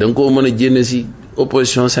Bamba Dièye da nga koo mën a jénne ci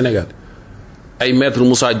opposition Sénégal ay maître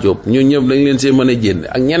Moussa Diop ñoo ñëpp dañ leen see mën a jénne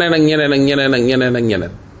ak ñeneen ak ñeneen ak ñeneen ak ñeneen ak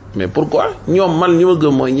ñeneen mais pourquoi ñoom man ñu ma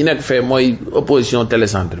gëm mooy ñi nekk fee mooy opposition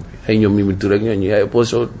télécentre bi ay ñoom Mimi Touré rek ñooñu ay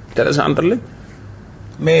opposition télécentre lañ.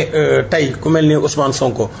 mais tey ku mel ni Ousmane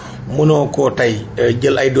Sonko mënoo koo tey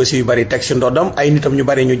jël ay dossiers yu bari teg si ndodam ay nitam ñu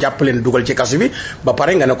bari ñu jàpp leen dugal ci kasu bi ba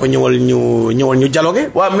pare nga ne ko ñëwal ñu dialogué.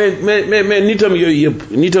 waaw mais nitam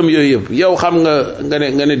yooyu yëpp yow xam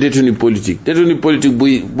nga ne détenu politique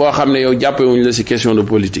boo xam ne yow jàppewuñu la si question de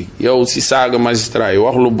politique yow si saaga magistrat yi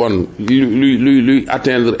wax lu bon luy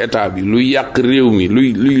atteindre état bi luy yàq réew mi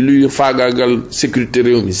luy faagaagal sécurité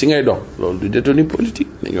réew mi si ngay dox loolu du détenu politique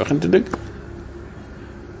nañu waxante dëgg.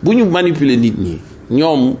 bu ñu manipuler nit ñi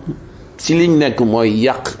ñoom si liñ nekk mooy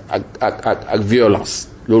yàq ak violence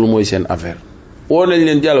loolu mooy seen affaire woo nañ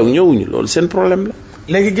leen dialogue ñëwuñu loolu seen problème la.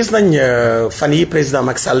 léegi gis nañ fan yi président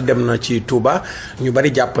Macky Sall dem na ci Touba ñu bari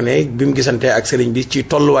jàpp ne bi mu gisantee ak sëriñ bi ci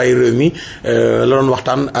tolluwaayu réew mi la doon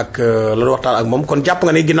waxtaan ak moom kon jàpp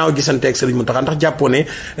nga ne ginnaaw gisantee ak sëriñ Mountakha ndax jàppoo ne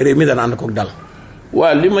réew mi dana ànd kook dal.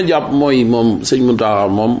 waaw li ma jàpp mooy moom sëñ Mountakha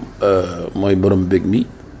moom mooy borom bég mi.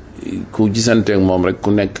 ku gisanteek moom rek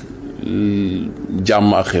ku nekk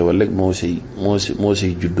jàmm ak xéwal rek moo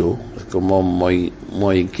siy juddoo parce que moom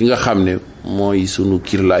mooy ki nga xam ne mooy sunu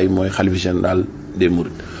kirlaay mooy xalifa général des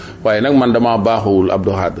mourides waaye nag man damaa baaxawul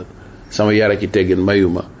Abdou Khadre sama yara ci teggin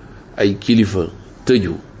mayuma ay kilifa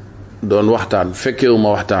tëju doon waxtaan fekkewuma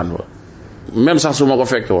waxtaan wa même sax su ma ko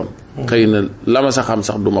fekke woon xëy na la ma sa xam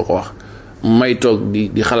sax duma ko wax may toog di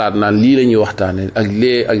xalaat naan lii la ñuy waxtaane ak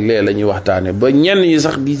lee la ñuy waxtaane ba ñenn ñi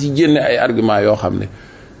sax di ci génne ay argument yoo xam ne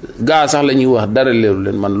gaa sax la ñuy wax dara leeru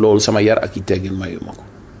leen man loolu sama yar ak i teggin mayu ma ko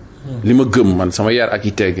li ma gëm man sama yar ak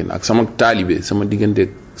i teggin ak sama taalibe sama diggante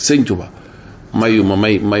Sëñ Tuba mayu ma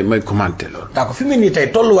may commenté loolu. d'accord fi mu ne nii tey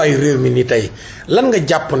tolluwaayu réew mi nii tey lan nga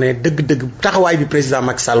jàpp ne dëgg-dëgg taxawaay bi président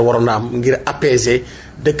Macky Sall waroon na am ngir apaiser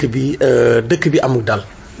dëkk bi amul dal.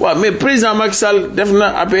 waaw mais président Macky Sall def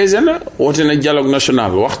na apaisé na woote na dialogue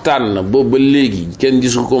national waxtaan na boobu ba léegi kenn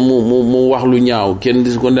gisu ko mu wax lu ñaaw kenn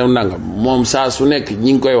gisu ko def nangam moom saa su nekk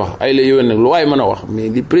ñi ngi koy wax ay la yowén nag lu waaye mën a wax mais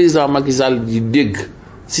li président Macky Sall di dégg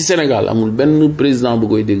ci Sénégal amul benn président bu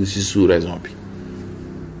koy dégg ci sous-région bi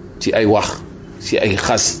ci ay wax ci ay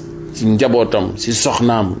xas ci njabootam ci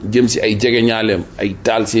soxnaam jëm ci ay jegeñaaleem ay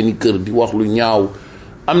taal seeni kër di wax lu ñaaw.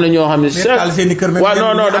 am na ñoo xam ne waaw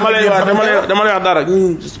non dama lay wax dara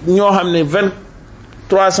ñoo xam ne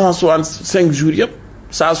 365 jours yëpp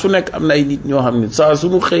saa su nekk am na ay nit ñoo xam ne saa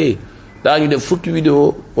suñu xëyee daañu def fukki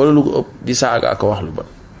vidéo wala lu ko ëpp di saaga ak wax lu ban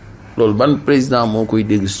loolu ban président moo koy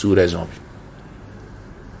dégg sous région bi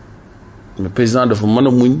mais président dafa mën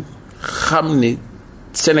a muñ xam ne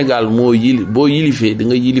Sénégal boo yilifee da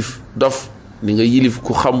nga yilif dof di nga yilif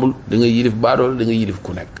ku xamul da nga yilif baadool da nga yilif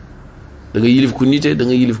ku nekk da nga yilif ku nite da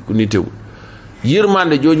nga yilif ku nitewul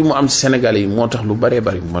yërmande jooju mu am ci Sénégalais yi moo tax lu baree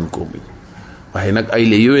bari mu mën koo muñ waaye nag ay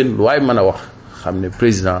la yowén lu waaye mën a wax xam ne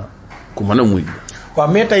président ku mën a muñ. waaw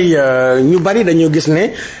mais tey ñu bari dañoo gis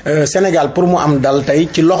ne Sénégal pour mu am dal tey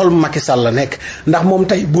ci loxol Macky Sall la nekk ndax moom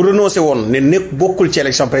tey bu renoncé woon ne nekk bokkul ci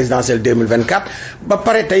élection présidentielle 2024 ba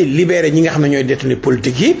pare tey libéré ñi nga xam ne ñooy détenu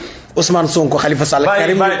politique yi Ousmane Sonko Khalifa Sall.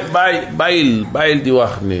 Karim bàyyil di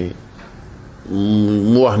wax ne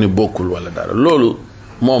mu wax ne bokkul wala dara loolu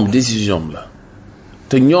moom décision la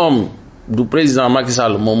te ñoom du président Macky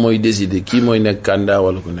Sall moom mooy décider kii mooy nekk candidat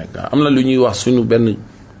wala ku nekk am na lu ñuy wax suñu benn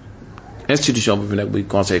institution bu fi nekk buy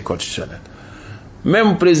conseil constitutionnel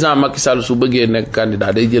même président Macky Sall su bëggee nekk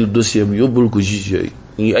candidat day jël dossier am yóbbul ko juge yooyu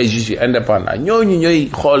ñu ay juges yu indépendant ñooñu ñooy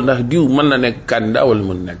xool ndax diw mën na nekk candidat wala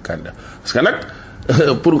mën na nekk candidat parce que nag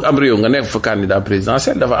pour am réew nga nekk fa candidat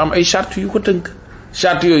présidentiel dafa am ay charte yu ko tënk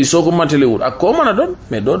charte yooyu soo ko matalewul ak koo mën a doon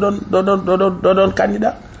mais doo doon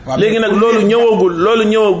candidat. léegi nag loolu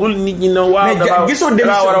ñëwagul nit ñi ne waaw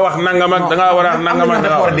dangaa war a wax nangam ak dangaa war a wax nangam ak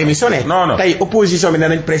dafa war a démissionner. non tey opposition bi nee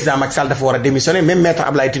nañ président Macky Sall dafa war a démissionner même maître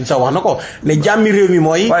Abdoulaye Tine Sow wax na ko ne jàmmi réew mi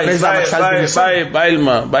mooy. président Macky Sall bàyyil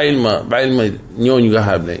ma ñooñu nga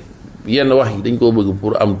xam ne yenn wax yi dañ koo bëgg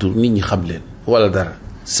pour am tur nit ñi xam leen wala dara.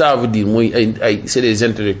 ça veut dire mooy ay c'est des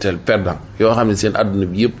intellectuels perdants yoo xam ne seen àdduna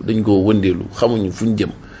bi yëpp dañ koo wëndeelu xamuñu fu ñu jëm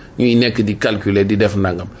ñuy nekk di calculer di def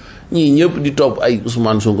nangam ñii ñëpp di topp ay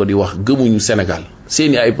Ousmane Sonko di wax gëmuñu Sénégal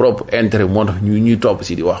seeni ay propre intérêt moo tax ñuy topp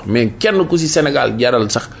si di wax mais kenn ku si Sénégal jaral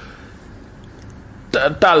sax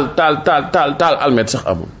taal almet sax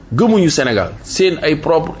amul gëmuñu Sénégal seen ay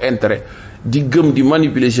propre intérêt di gëm di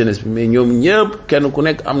manipuler jeunesse bi mais ñoom ñëpp kenn ku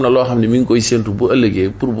nekk am na loo xam ne mi ngi koy séntu bu ëllëgee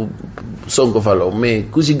pour bu Sonko faloo mais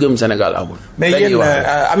ku si gëm Sénégal amul. mais yéen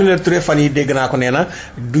Aminata Touré fan yi dégg naa ko nee na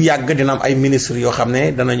du yàgg dina am ay ministres yoo xam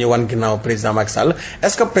ne danañu wan ginnaaw président Macky Sall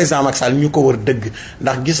est-ce que président Macky Sall ñu ko wër dëgg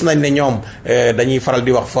ndax gis nañ ne ñoom dañuy faral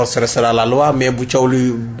di wax force restera la loi mais bu coow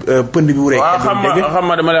lu pënd bi wuree. waaw xam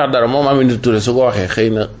nga dama lay wax dara moom Aminata Touré su ko waxee xëy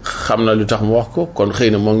na xam na lu tax mu wax ko kon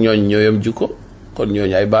xëy na moom ñooñu ñoo yem jikko kon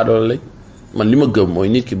ñooñu ay baadoolo lañ man li ma gëm mooy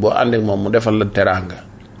nit ki boo ànd ak moom mu defal la teraanga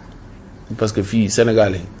parce que fii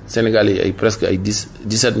Sénégalais yi ay presque ay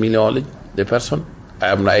 17 millions lañ de personnes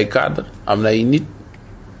am na ay cadres am na ay nit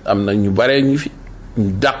am na ñu baree ñu fi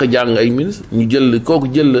ñu dàq jàng ay ministre ñu jël kooku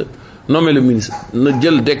jël la nommé le ministre na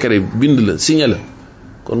jël décret bind la signé la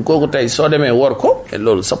kon kooku tey soo demee war ko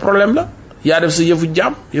loolu sa problème la yaa def sa yëfu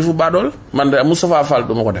jaam yëfu baadool man de Moustapha Fall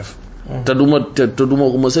du ma ko def te du ma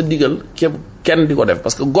ko ma sa digal képp kenn di ko def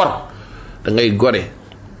parce que gor da ngay gore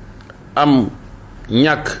am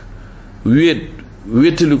ñàkk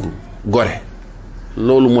wéetaliku gore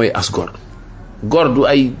loolu mooy as gor du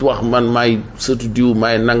ay wax man maay sëtu diw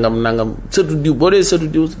maay nangam sëtu diw boo dee sëtu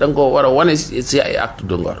diw da nga ko war a wane si ay acte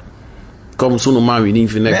de ngor comme sunu maam yi ni ñu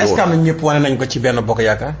fi nekk. mais est-ce que am na ñëpp wane nañ ko ci benn bokk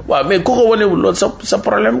yaakaar. waaw mais ku ko wanewul loolu sa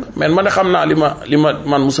problème mais man de xam naa li ma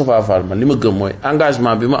man Moustapha Fall man li ma gëm mooy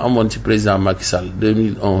engagement bi ma amoon ci président Macky Sall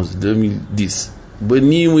 2011 2010 ba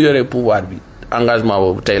nii mu yoree pouvoir bi engagement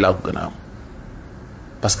boobu tey laa ko gën a am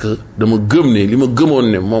parce que dama gëm ne li ma gëmoon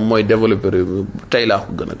ne moom mooy développer réew mi tey laa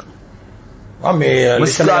ko gën a gëm. waaw mais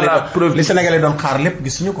li Sénégalais doon xaar lépp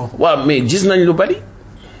gisuñu ko. waaw mais gis nañ lu bari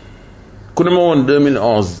ku ne ma woon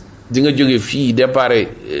 2011 di nga jóge fii départ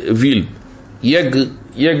ville yegg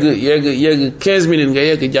 15 minutes nga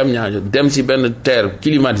yegg Diamniadio dem si benn terre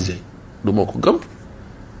climatisée du ma ko gëm.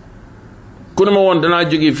 ku ne ma woon danaa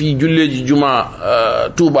jóge fii jullee ji juma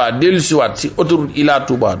Touba dellusiwaat si autoroute Ila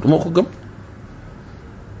Touba du ma ko gëm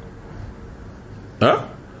ah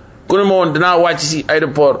ku ne ma woon danaa wàcc si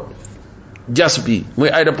aéroport Diass bi muy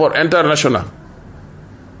aéroport international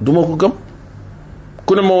du ma ko gëm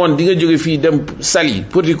ku ne ma woon di nga jóge fii dem Saly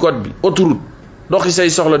Petite Côte bi autoroute doxi say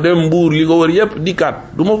soxla dem Mbour li ko wër yëpp dikkaat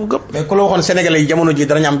du ma ko gëm. mais ku la waxoon Sénégalais yi jamono ji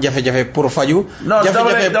danañ am jafe-jafe pour faju.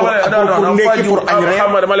 jafe-jafe pour ndékki pour añ reer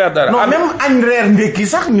xam nga dama lay wax dara. non même añ reer ndékki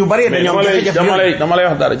sax ñu bari dañoo am jafe-jafe dama lay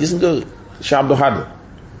wax dara gis nga Cheikh Abdou Khadre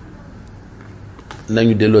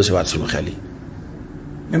nañu delloosiwaat suñu xel yi.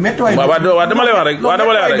 mais waaw dama lay wax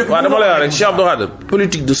rek Cheikh Abdou Khadre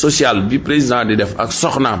politique de social bi président di def ak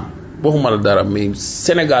soxnaam waxuma la dara mais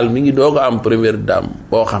Sénégal mi ngi doog a am première dame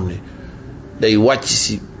boo xam ne day wàcc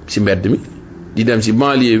si mbedd mi di dem si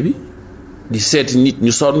banlieue bi di seeti nit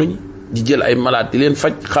ñu sonn ñi di jël ay malade di leen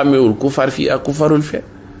faj xàmmewul ku far fii ak ku farul fee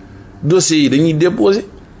dossiers yi dañuy déposé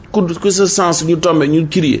ku sa sens ñu tombé ñu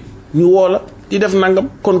crier ñu woo la di def nangam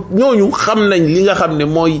kon ñooñu xam nañ li nga xam ne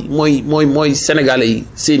mooy sénégalais yi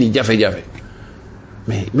seeni jafe-jafe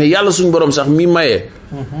mais yàlla suñu borom sax mi mayee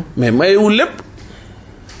mais mayewul lépp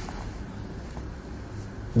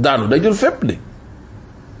daanu dajul fépp de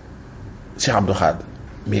Cheikh Abdou Khadre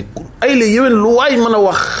mais ay la yéwén lu waay mën a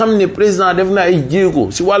wax xam ne président def na ay jéego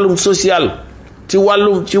ci wàllum social ci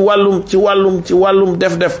wàllum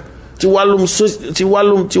def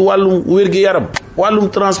ci wàllum wér-gi-yaram wàllum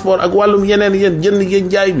transport ak wàllum yeneen jënd ngeen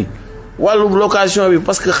jaay bi wàllum location bi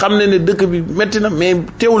parce que xam ne dëkk bi métti na mais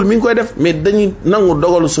teewul mi ngi koy def mais dañuy nangu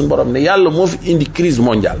dogalu suñu borom ne yàlla moo fi indi crise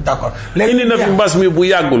mondiale. d'accord indi na fi mbas mi bu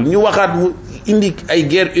yàggul ñu waxaat mu indi ay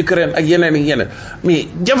guerre Ukraine ak yeneen mais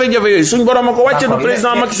jafe-jafe yooyu suñu borom a ko wàcce du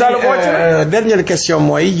président Macky Sall ko wàcce. Dernière question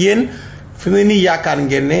mooy yéen fi mu ne nii yaakaar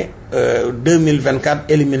ngeen ne 2024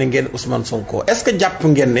 éliminé ngeen Ousmane Sonko est-ce que jàpp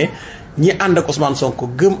ngeen ne ñi ànd ak Ousmane Sonko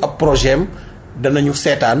gëm ab projet am danañu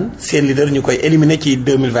seetaan seen leader ñu koy éliminer ci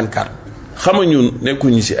 2024. xam nga ñun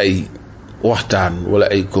nekkuñu ci ay waxtaan wala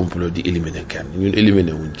ay complot di éliminer kenn ñun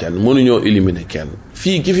éliminer wuñ kenn mënuñoo éliminer kenn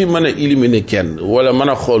fii ki fi mën a éliminer kenn wala mën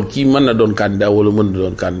a xool kii mën na doon candidat wala mën na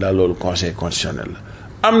doon candidat loolu conseil constitutionnel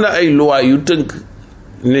la. am na ay loi yu tënk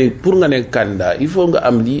ne pour nga nekk candidat il faut nga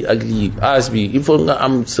am lii ak lii âge bi il faut nga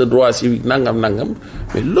am sa droit civique nangam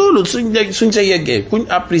mais loolu suñ sa yeggee kuñ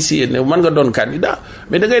apprécier ne mën nga doon candidat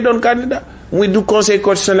mais da ngay doon candidat. muy du conseil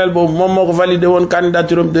constitutionnel boobu moom moo ko validé woon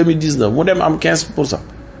candidature am 2019 mu dem am 15%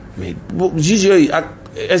 mais bu juge yooyu ak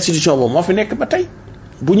institution boobu moo fi nekk ba tey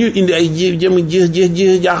bu ñu indi ay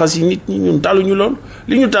jeex jaaxal si nit ñi ñun taluñu loolu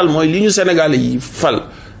li ñu tal mooy li ñu Sénégalais yi fal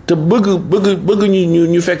te bëgg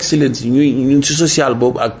ñu fekk si leen si ñun si social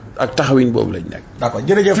boobu ak taxawin boobu lañ nekk. d'accord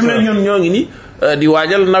jërëjëf fi mu ne ñun ñoo ngi ni di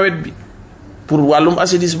waajal nawet bi pour wàllum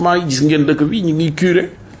assainissement yi gis ngeen dëkk bi ñu ngi curé.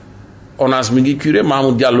 ONAS mi ngi curé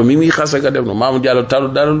Mamoud Diallo mi ngi xas ak a def na Mamoud Diallo talu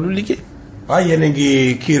dara lu liggéey waaw yéen a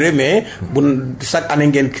ngi curé mais bu chaque année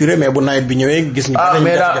ngeen curé mais bu nawet bi ñëwee gis nga.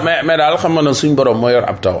 mais daal xam nga ne suñ borom moo yor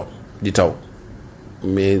ab tawam di taw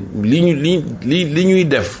mais li ñuy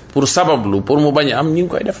def pour sabablu pour mu bañ a am ñu ngi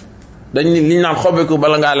koy def. dañ li ñu naan xobbeeku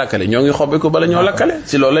bala ngaa lakkale ñoo ngi xobbeeku bala ñoo lakkale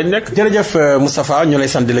si loolu lañ nekk. jërëjëf Moustapha ñu lay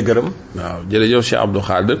sant di la gërëm. waaw jërëjëf Cheikh Abdou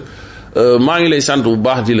Khadre maa ngi lay sant bu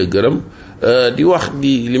baax di la gërëm di wax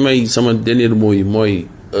li may sama dernier mot yi mooy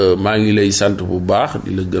maa ngi lay sant bu baax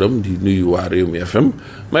di la gërëm di nuyu waa Rewmi FM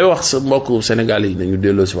may wax sa mbokku Sénégal yi nañu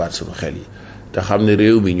delloosiwaat suñu xel yi te xam ne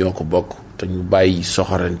réew mi ñoo ko bokk te ñu bàyyi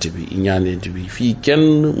soxorante bi ñaanente bi fii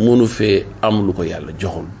kenn mënu fee am lu ko yàlla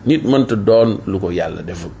joxul nit mënta doon lu ko yàlla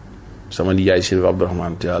deful. sama nijaay Sylvain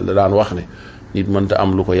Abdourahmane Tall da daan wax ne nit mënta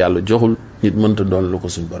am lu ko yàlla joxul nit mënta doon lu ko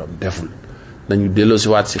suñ borom deful nañu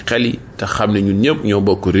delloosiwaat si xel yi te xam ne ñun ñëpp ñoo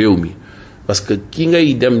bokk réew mi parce que ki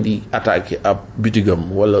ngay dem di attaquer ab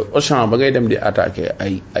bitigam wala Auchan ba ngay dem di attaquer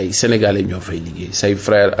ay sénégalais ñoo fay liggéey say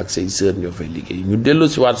frères ak say sœurs ñoo fay liggéey ñu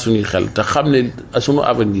delloosiwaat suñuy xel te xam ne suñu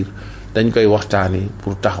avenir dañ koy waxtaanee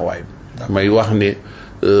pour taxawaay may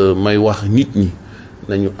wax nit ñi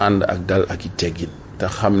nañu ànd ak dal ak i teggin te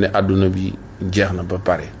xam ne àdduna bi jeex na ba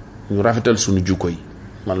pare ñu rafetal suñu jukko yi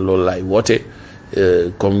man loolu laay woote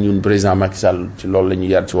comme ñun président Macky Sall ci loolu la ñu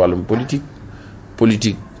yar ci wàllum politique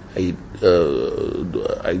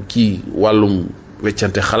ay kii wàllum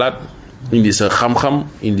weccante xalaat indi sa xam-xam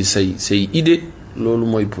indi say idée loolu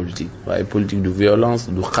mooy politique waaye politique du violence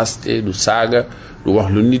du xaste du saaga du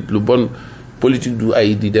wax lu nit lu bon politique du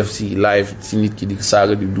ay di def si live si nit ki di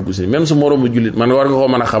saaga di dugg si même su moroomu jullit man war nga ko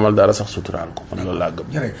mën a xamal dara sax suturaal ko man loolu laa gëm.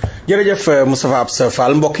 jërëjëf Moustapha Absa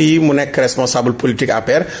Fall mbokk yi mu nekk responsable politique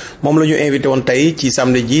APR moom la ñu invité woon tey ci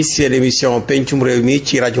samedi ji seen émission Pencum Rewmi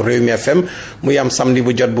ci rajo Rewmi FM muy am samedi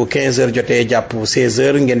bu jot bu 15h jotee jàpp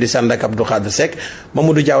 16h ngeen di sànd ak Abdou Khadre Seck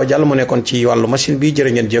Mamadou Diaw Diallo mu nekkoon ci wàllu machine bi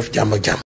jërë ngeen jëf jàmm ak jàmm.